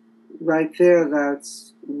right there,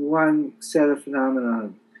 that's one set of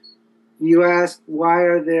phenomenon. You ask, why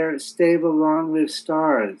are there stable, long-lived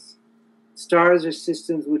stars? Stars are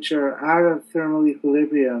systems which are out of thermal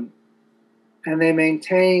equilibrium, and they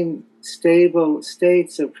maintain stable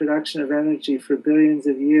states of production of energy for billions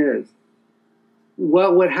of years.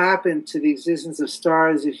 What would happen to the existence of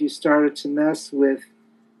stars if you started to mess with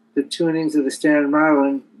the tunings of the Standard Model?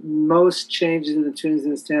 And most changes in the tunings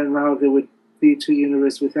of the Standard Model, there would be to a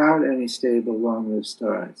universe without any stable, long-lived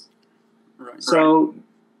stars. Right. So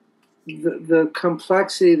the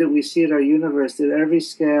complexity that we see at our universe at every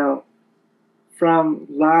scale, from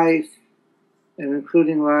life and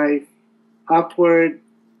including life, upward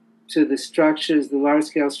to the structures, the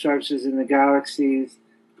large-scale structures in the galaxies,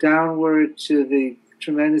 downward to the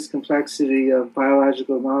tremendous complexity of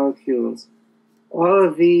biological molecules, all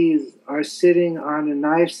of these are sitting on a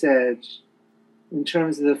knife's edge in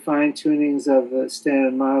terms of the fine-tunings of the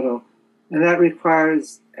Standard Model. And that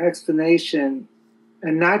requires explanation,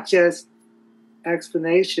 and not just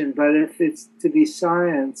explanation, but if it's to be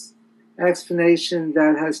science, explanation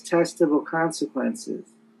that has testable consequences.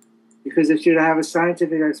 Because if you're to have a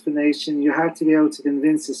scientific explanation, you have to be able to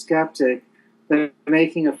convince a skeptic that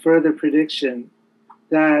making a further prediction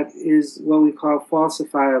that is what we call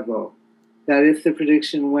falsifiable, that if the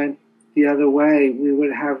prediction went the other way, we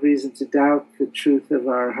would have reason to doubt the truth of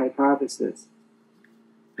our hypothesis.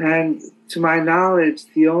 And to my knowledge,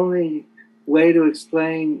 the only way to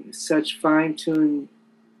explain such fine-tuned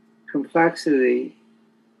complexity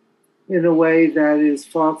in a way that is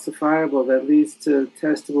falsifiable, that leads to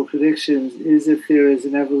testable predictions, is if there is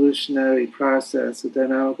an evolutionary process, a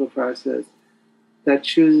dynamical process, that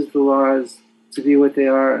chooses the laws to be what they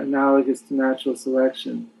are, analogous to natural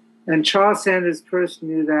selection. And Charles Sanders Peirce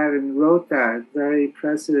knew that and wrote that very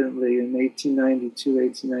precedently in 1892,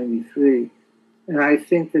 1893. And I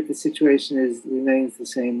think that the situation remains the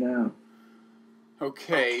same now.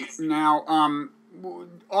 Okay. Now,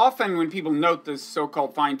 often when people note this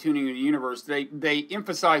so-called fine-tuning of the universe, they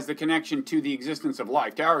emphasize the connection to the existence of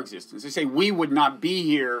life, to our existence. They say we would not be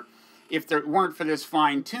here if there weren't for this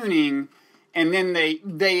fine-tuning, and then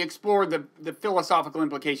they explore the philosophical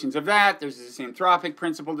implications of that. There's this anthropic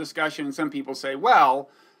principle discussion, and some people say, well,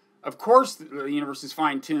 of course the universe is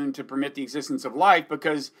fine-tuned to permit the existence of life,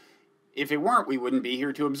 because if it weren't, we wouldn't be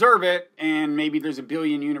here to observe it, and maybe there's a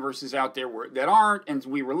billion universes out there that aren't, and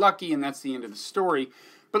we were lucky, and that's the end of the story.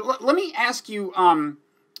 But let me ask you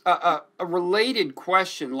a related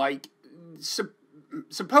question. Like,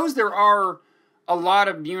 suppose there are a lot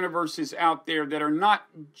of universes out there that are not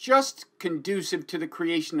just conducive to the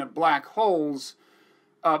creation of black holes,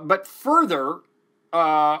 but further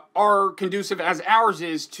are conducive, as ours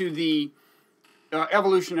is, to the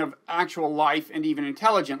evolution of actual life and even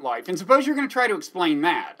intelligent life. And suppose you're going to try to explain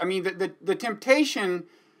that. I mean, the temptation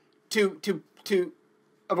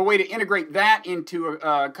of a way to integrate that into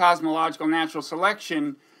a cosmological natural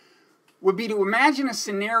selection would be to imagine a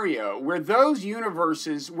scenario where those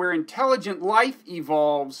universes where intelligent life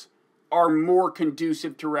evolves are more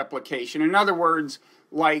conducive to replication. In other words,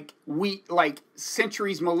 like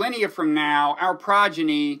centuries, millennia from now, our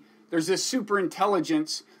progeny, there's this super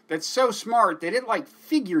intelligence that's so smart that it like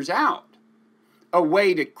figures out a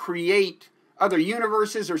way to create other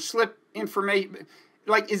universes or slip information.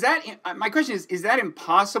 Like, is that, my question is that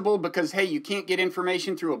impossible because, hey, you can't get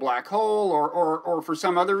information through a black hole or for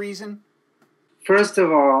some other reason? First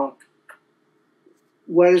of all,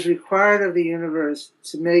 what is required of the universe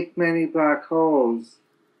to make many black holes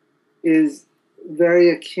is very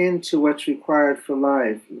akin to what's required for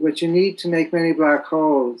life. What you need to make many black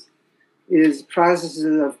holes is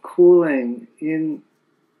processes of cooling in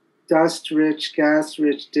dust-rich,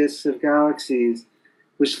 gas-rich disks of galaxies,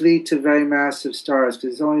 which lead to very massive stars,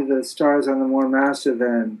 because it's only the stars on the more massive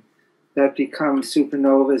end that become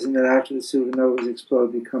supernovas, and that after the supernovas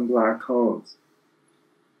explode become black holes.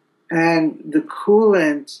 And the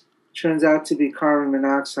coolant turns out to be carbon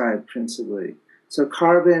monoxide principally. So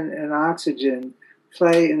carbon and oxygen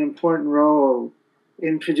play an important role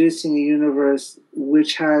in producing a universe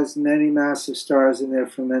which has many massive stars and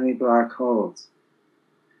therefore many black holes.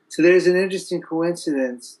 So there's an interesting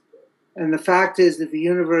coincidence. And the fact is that the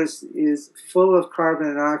universe is full of carbon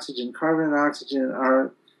and oxygen. Carbon and oxygen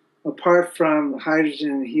are, apart from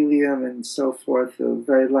hydrogen and helium and so forth, the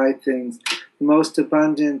very light things, the most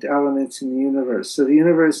abundant elements in the universe. So the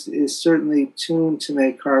universe is certainly tuned to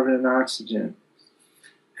make carbon and oxygen.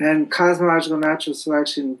 And cosmological natural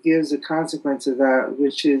selection gives a consequence of that,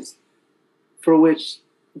 which is, for which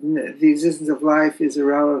the existence of life is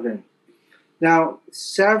irrelevant. Now,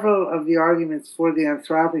 several of the arguments for the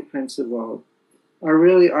anthropic principle are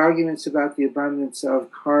really arguments about the abundance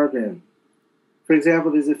of carbon. For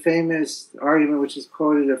example, there's a famous argument which is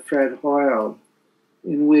quoted of Fred Hoyle,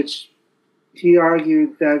 in which he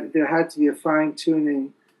argued that there had to be a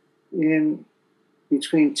fine-tuning in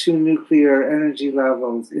between two nuclear energy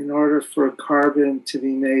levels in order for carbon to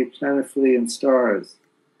be made plentifully in stars.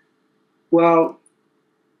 Well,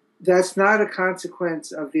 that's not a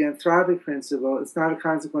consequence of the anthropic principle. It's not a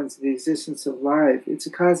consequence of the existence of life. It's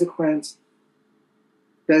a consequence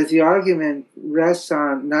that the argument rests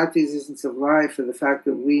on not the existence of life or the fact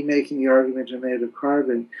that we making the argument are made of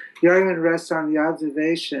carbon. The argument rests on the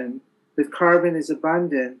observation that carbon is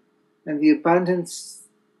abundant, and the abundancy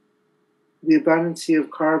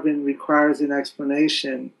of carbon requires an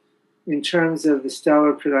explanation in terms of the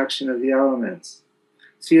stellar production of the elements.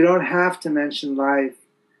 So you don't have to mention life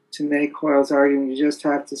to make Hoyle's argument. You just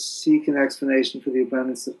have to seek an explanation for the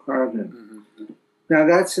abundance of carbon. Mm-hmm. Now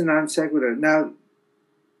that's a non sequitur. Now,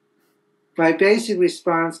 my basic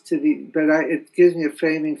response to it gives me a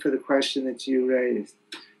framing for the question that you raised.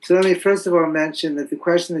 So let me first of all mention that the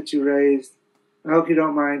question that you raised, I hope you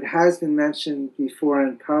don't mind, has been mentioned before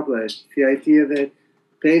and published. The idea that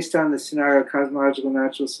based on the scenario of cosmological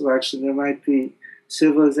natural selection, there might be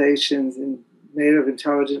civilizations made of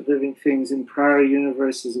intelligent living things in prior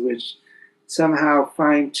universes which somehow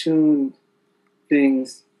fine-tuned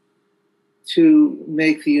things to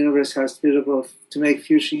make the universe hospitable, to make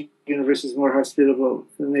future universes more hospitable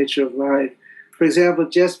for the nature of life. For example,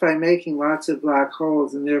 just by making lots of black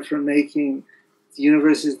holes and therefore making the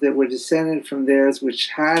universes that were descended from theirs which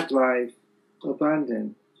had life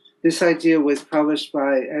abundant. This idea was published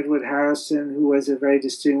by Edward Harrison, who was a very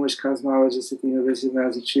distinguished cosmologist at the University of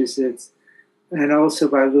Massachusetts, and also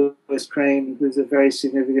by Louis Crane, who's a very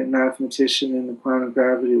significant mathematician in the quantum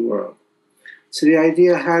gravity world. So the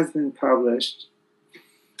idea has been published.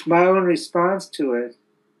 My own response to it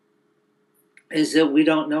is that we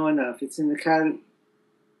don't know enough. It's in the category,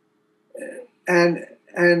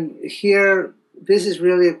 and here, this is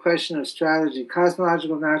really a question of strategy.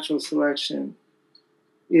 Cosmological natural selection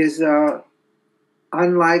is an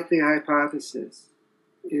unlikely hypothesis.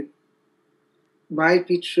 It might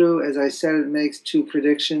be true. As I said, it makes two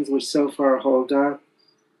predictions which so far hold up,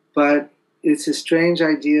 but it's a strange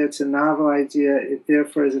idea, it's a novel idea, it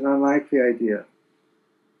therefore is an unlikely idea.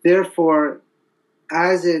 Therefore,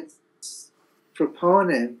 as its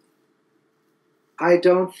proponent, I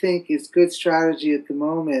don't think it's good strategy at the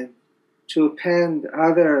moment to append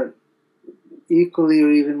other equally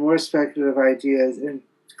or even more speculative ideas and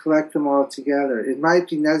collect them all together. It might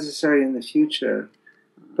be necessary in the future,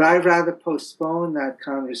 but I'd rather postpone that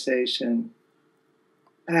conversation.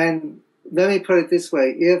 And let me put it this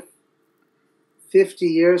way, if 50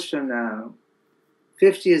 years from now,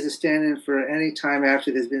 50 is a stand-in for any time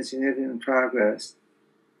after there's been significant progress,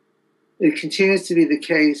 it continues to be the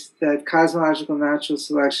case that cosmological natural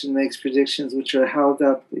selection makes predictions which are held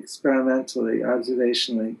up experimentally,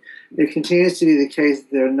 observationally. It continues to be the case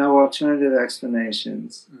that there are no alternative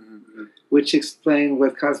explanations. Mm-hmm. which explain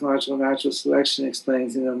what cosmological natural selection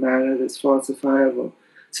explains in a manner that's falsifiable.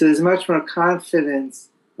 So there's much more confidence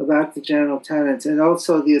about the general tenets, and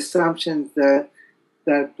also the assumptions that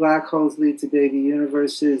black holes lead to baby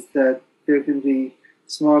universes, that there can be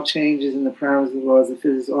small changes in the parameters of the laws of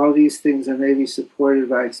physics. All these things are maybe supported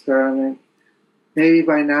by experiment. Maybe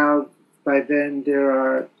by then, there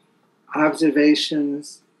are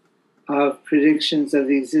observations of predictions of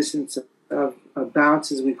the existence of a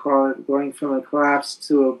bounce, as we call it, going from a collapse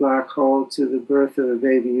to a black hole to the birth of a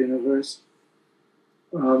baby universe.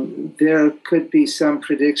 There could be some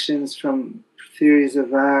predictions from theories of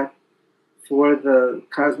that for the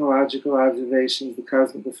cosmological observations,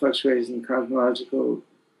 the fluctuations in cosmological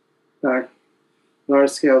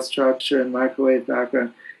large-scale structure and microwave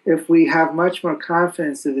background. If we have much more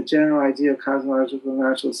confidence in the general idea of cosmological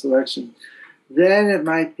natural selection, then it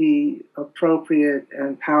might be appropriate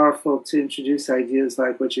and powerful to introduce ideas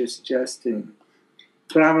like what you're suggesting.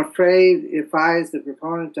 But I'm afraid if I, as the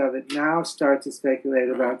proponent of it, now start to speculate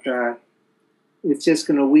about that, it's just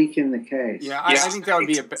going to weaken the case. Yeah, I think that would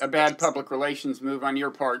be a bad public relations move on your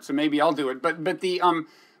part. So maybe I'll do it. But the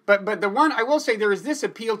one I will say, there is this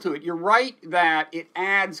appeal to it. You're right that it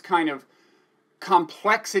adds kind of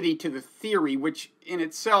complexity to the theory, which in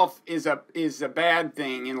itself is a bad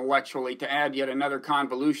thing intellectually, to add yet another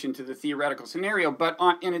convolution to the theoretical scenario. But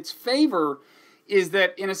in its favor is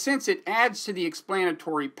that, in a sense, it adds to the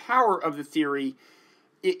explanatory power of the theory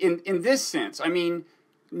in this sense. I mean,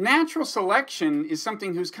 natural selection is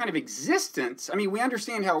something whose kind of existence, I mean, we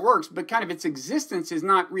understand how it works, but kind of its existence is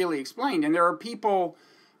not really explained. And there are people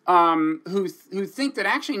who think that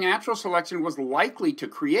actually natural selection was likely to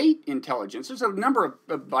create intelligence. There's a number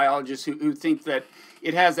of biologists who think that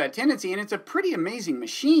it has that tendency, and it's a pretty amazing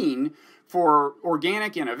machine for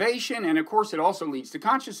organic innovation, and of course it also leads to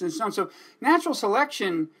consciousness and so on. So natural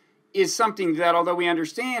selection is something that, although we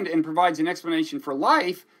understand and provides an explanation for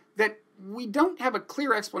life, that we don't have a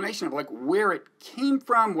clear explanation of like where it came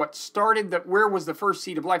from, what started that, where was the first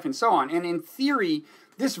seed of life, and so on. And in theory,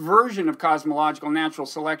 this version of cosmological natural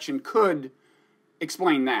selection could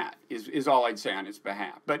explain that, is all I'd say on its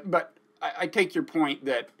behalf. But I take your point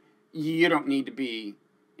that you don't need to be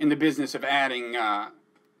in the business of adding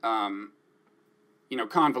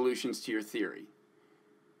convolutions to your theory.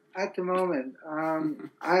 At the moment,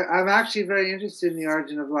 I'm actually very interested in the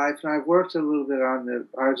origin of life, and I've worked a little bit on the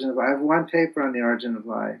origin of life. I have one paper on the origin of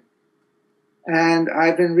life. And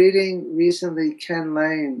I've been reading recently Ken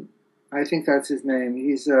Lane, I think that's his name.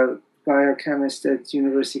 He's a biochemist at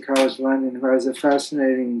University College London who has a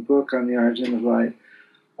fascinating book on the origin of life.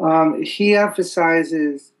 He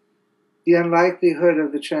emphasizes the unlikelihood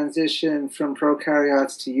of the transition from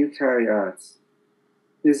prokaryotes to eukaryotes.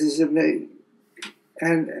 This is amazing.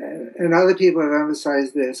 And other people have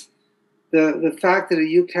emphasized this. The fact that a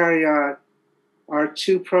eukaryote are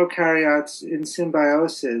two prokaryotes in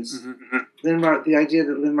symbiosis, the idea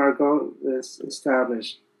that Lynn Margot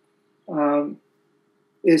established,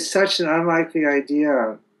 is such an unlikely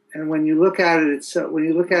idea. And when you look at it, when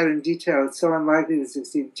you look at it in detail, it's so unlikely to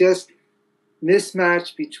succeed. Just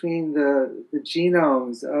mismatch between the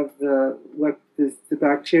genomes of the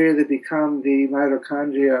bacteria that become the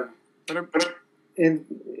mitochondria.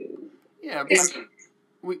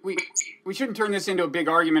 We shouldn't turn this into a big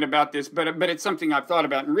argument about this, but it's something I've thought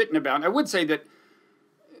about and written about. And I would say that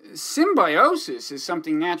symbiosis is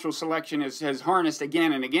something natural selection has harnessed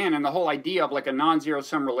again and again, and the whole idea of like a non-zero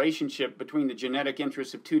sum relationship between the genetic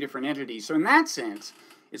interests of two different entities. So in that sense,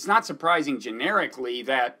 it's not surprising generically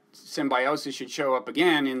that symbiosis should show up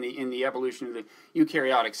again in the evolution of the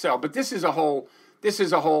eukaryotic cell. But this is a whole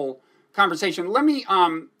conversation. Let me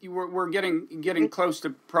we're getting close to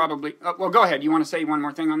probably. Well, go ahead. You want to say one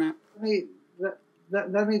more thing on that?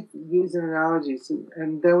 Let me use an analogy,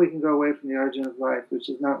 and then we can go away from the origin of life, which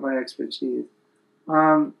is not my expertise.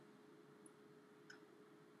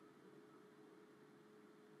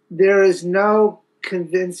 There is no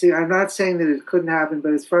convincing, I'm not saying that it couldn't happen,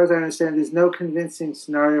 but as far as I understand, there's no convincing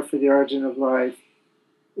scenario for the origin of life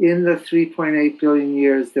in the 3.8 billion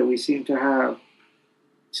years that we seem to have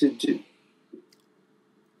to do.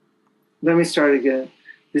 Let me start again.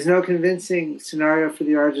 There's no convincing scenario for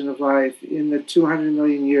the origin of life in the 200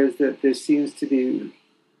 million years that there seems to be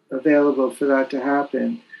available for that to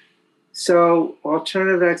happen. So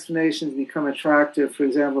alternative explanations become attractive. For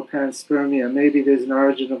example, panspermia. Maybe there's an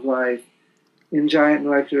origin of life in giant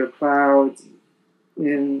molecular clouds,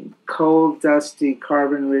 in cold, dusty,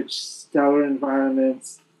 carbon-rich stellar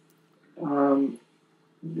environments.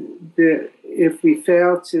 If we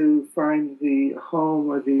fail to find the home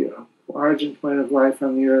or the origin point of life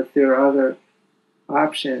on the Earth, there are other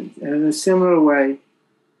options. And in a similar way,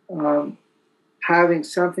 having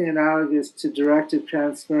something analogous to directed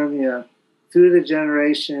panspermia through the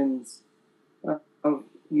generations of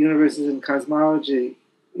universes and cosmology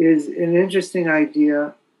is an interesting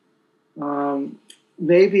idea.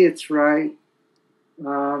 Maybe it's right.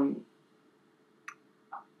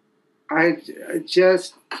 I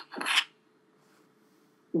just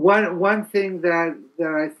one thing that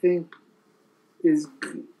I think is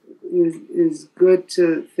good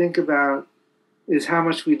to think about is how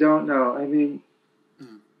much we don't know. I mean,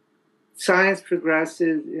 science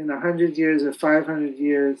progresses in 100 years or 500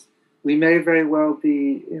 years. We may very well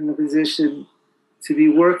be in the position to be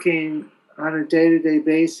working on a day-to-day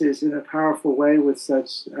basis in a powerful way with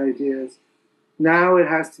such ideas. Now it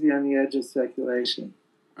has to be on the edge of speculation.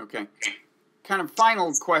 Okay. Kind of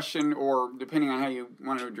final question, or depending on how you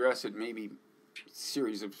want to address it, maybe a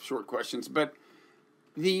series of short questions. But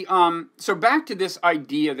the so back to this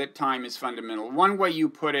idea that time is fundamental. One way you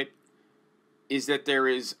put it is that there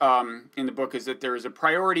is, in the book, is that there is a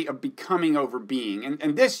priority of becoming over being.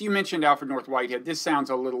 And this, you mentioned Alfred North Whitehead. This sounds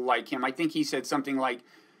a little like him. I think he said something like,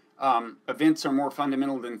 events are more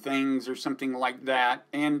fundamental than things, or something like that.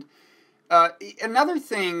 And another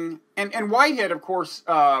thing, and Whitehead, of course,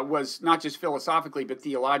 was not just philosophically, but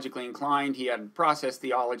theologically inclined. He had process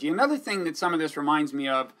theology. Another thing that some of this reminds me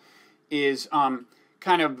of is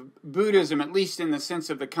kind of Buddhism, at least in the sense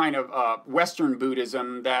of the kind of Western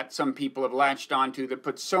Buddhism that some people have latched onto, that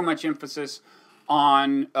puts so much emphasis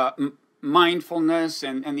on mindfulness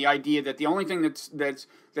and the idea that the only thing that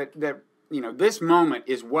you know, this moment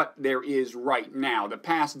is what there is right now. The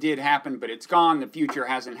past did happen, but it's gone. The future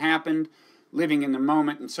hasn't happened. Living in the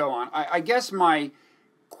moment and so on. I guess my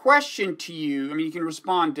question to you, I mean, you can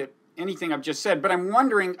respond to anything I've just said, but I'm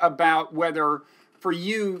wondering about whether, for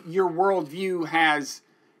you, your worldview has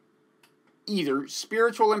either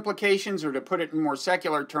spiritual implications, or, to put it in more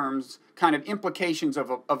secular terms, kind of implications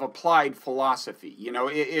of applied philosophy. You know,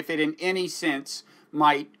 if it in any sense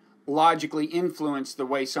might logically influence the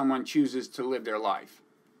way someone chooses to live their life.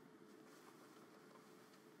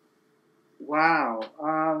 Wow.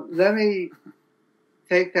 Let me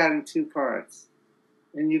take that in two parts,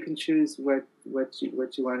 and you can choose what you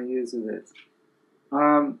want to use of this.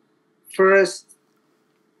 First,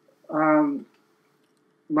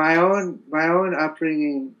 my own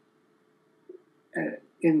upbringing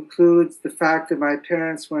includes the fact that my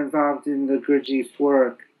parents were involved in the Gurdjieff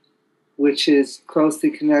work, which is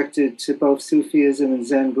closely connected to both Sufism and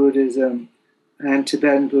Zen Buddhism and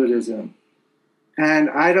Tibetan Buddhism. And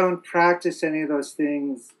I don't practice any of those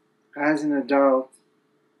things as an adult,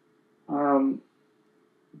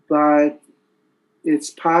 but it's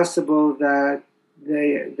possible that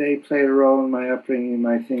they played a role in my upbringing and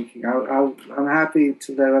my thinking. I'm happy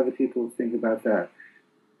to let other people think about that.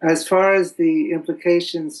 As far as the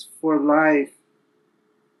implications for life,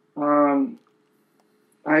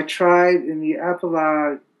 I tried in the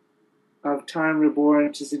epilogue of Time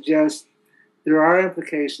Reborn to suggest there are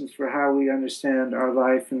implications for how we understand our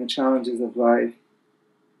life and the challenges of life.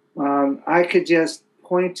 I could just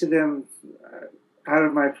point to them out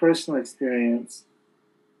of my personal experience.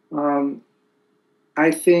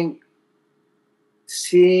 I think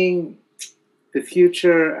seeing the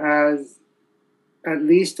future as at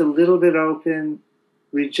least a little bit open,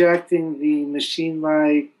 rejecting the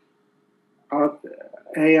machine-like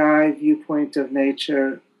AI viewpoint of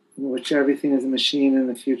nature, in which everything is a machine and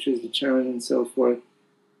the future is determined and so forth.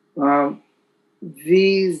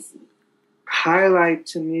 These highlight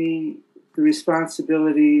to me the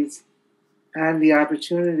responsibilities and the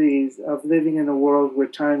opportunities of living in a world where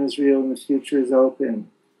time is real and the future is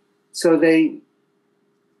open. So they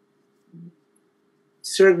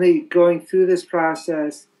certainly, going through this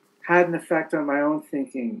process, had an effect on my own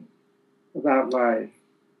thinking about life.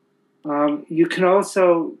 You can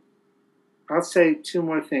also, I'll say two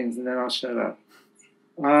more things and then I'll shut up.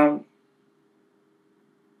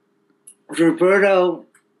 Roberto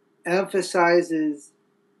emphasizes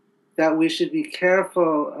that we should be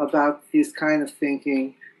careful about this kind of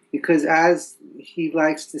thinking because, as he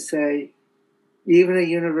likes to say, even a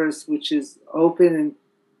universe which is open in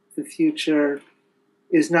the future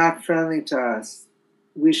is not friendly to us.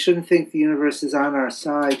 We shouldn't think the universe is on our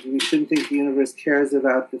side. We shouldn't think the universe cares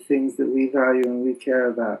about the things that we value and we care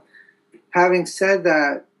about. Having said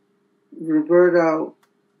that, Roberto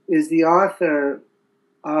is the author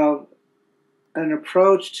of an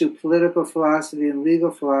approach to political philosophy and legal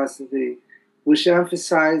philosophy which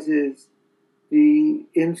emphasizes the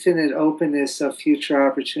infinite openness of future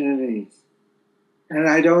opportunities. And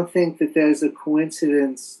I don't think that there's a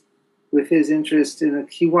coincidence with his interest in it.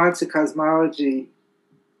 He wants a cosmology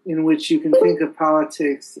in which you can think of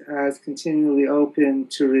politics as continually open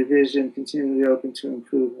to revision, continually open to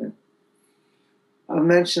improvement. I'll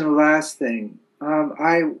mention the last thing.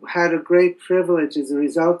 I had a great privilege as a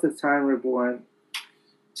result of Time Reborn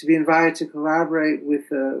to be invited to collaborate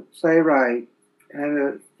with a playwright and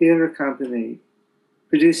a theater company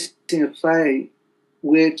producing a play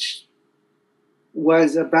which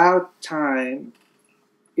was about time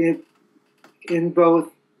in both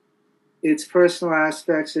its personal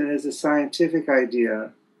aspects and as a scientific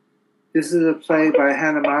idea. This is a play by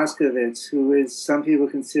Hannah Moscovitz, who is, some people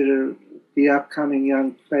consider, the upcoming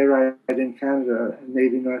young playwright in Canada and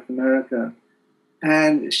maybe North America.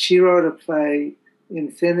 And she wrote a play,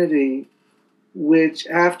 Infinity, which,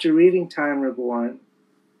 after reading Time Reborn,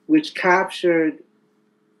 which captured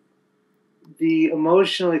the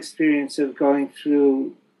emotional experience of going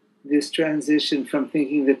through this transition from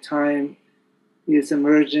thinking that time is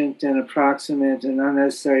emergent and approximate and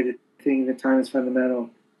unnecessary to thinking that time is fundamental.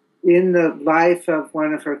 In the life of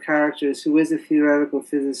one of her characters, who is a theoretical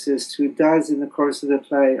physicist, who does, in the course of the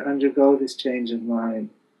play, undergo this change of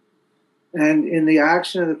mind. And in the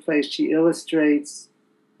action of the play, she illustrates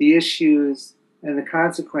the issues and the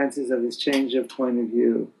consequences of this change of point of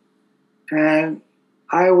view. And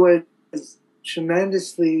I was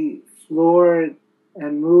tremendously floored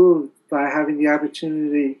and moved by having the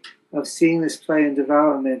opportunity of seeing this play in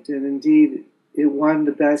development. And indeed, it won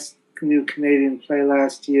the Best New Canadian Play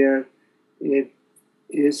last year. It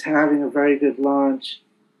is having a very good launch.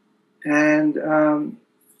 And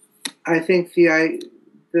I think I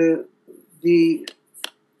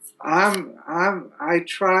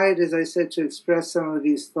tried, as I said, to express some of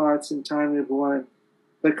these thoughts in Time Reborn,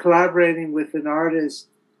 but collaborating with an artist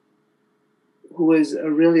who is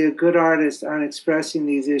really a good artist on expressing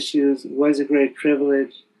these issues was a great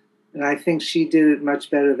privilege. And I think she did it much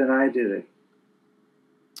better than I did it.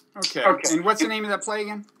 Okay. And what's the name of that play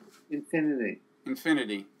again? Infinity.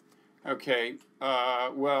 Infinity. Okay.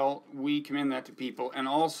 Well, we commend that to people. And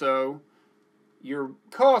also, your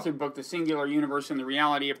co-authored book, The Singular Universe and the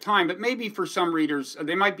Reality of Time, but maybe for some readers,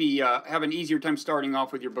 they might be have an easier time starting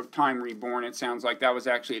off with your book, Time Reborn. It sounds like that was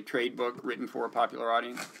actually a trade book written for a popular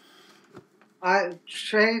audience.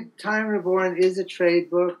 Time Reborn is a trade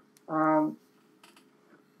book.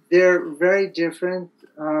 They're very different.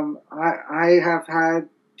 I have had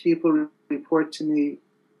people report to me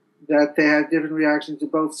that they have different reactions to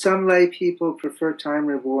both. Some lay people prefer Time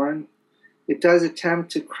Reborn. It does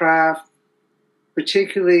attempt to craft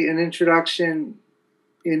particularly an introduction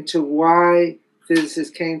into why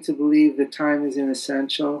physicists came to believe that time is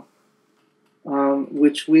inessential,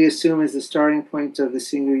 which we assume is the starting point of the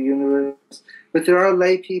singular universe. But there are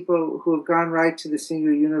lay people who have gone right to the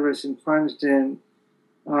singular universe and plunged in.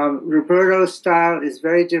 Roberto's style is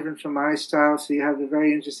very different from my style, so you have the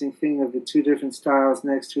very interesting thing of the two different styles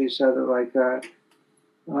next to each other like that.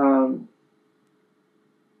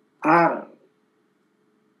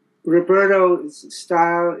 Roberto's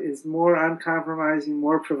style is more uncompromising,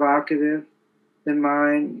 more provocative than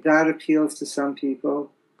mine. That appeals to some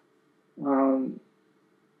people.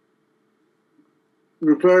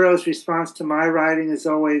 Roberto's response to my writing is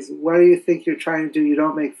always, what do you think you're trying to do? You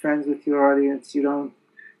don't make friends with your audience. You don't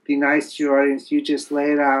be nice to your audience. You just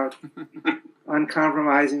lay it out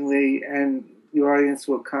uncompromisingly and your audience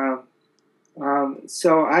will come.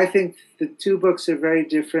 So I think the two books are very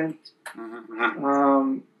different.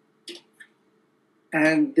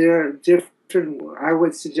 And they're different. I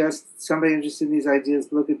would suggest somebody interested in these ideas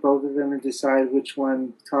look at both of them and decide which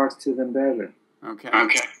one talks to them better. Okay.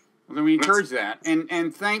 Well, then we encourage that.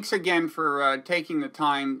 And thanks again for taking the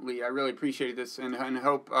time, Lee. I really appreciated this, and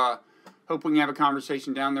hope we can have a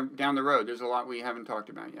conversation down the road. There's a lot we haven't talked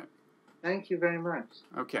about yet. Thank you very much.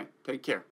 Okay. Take care.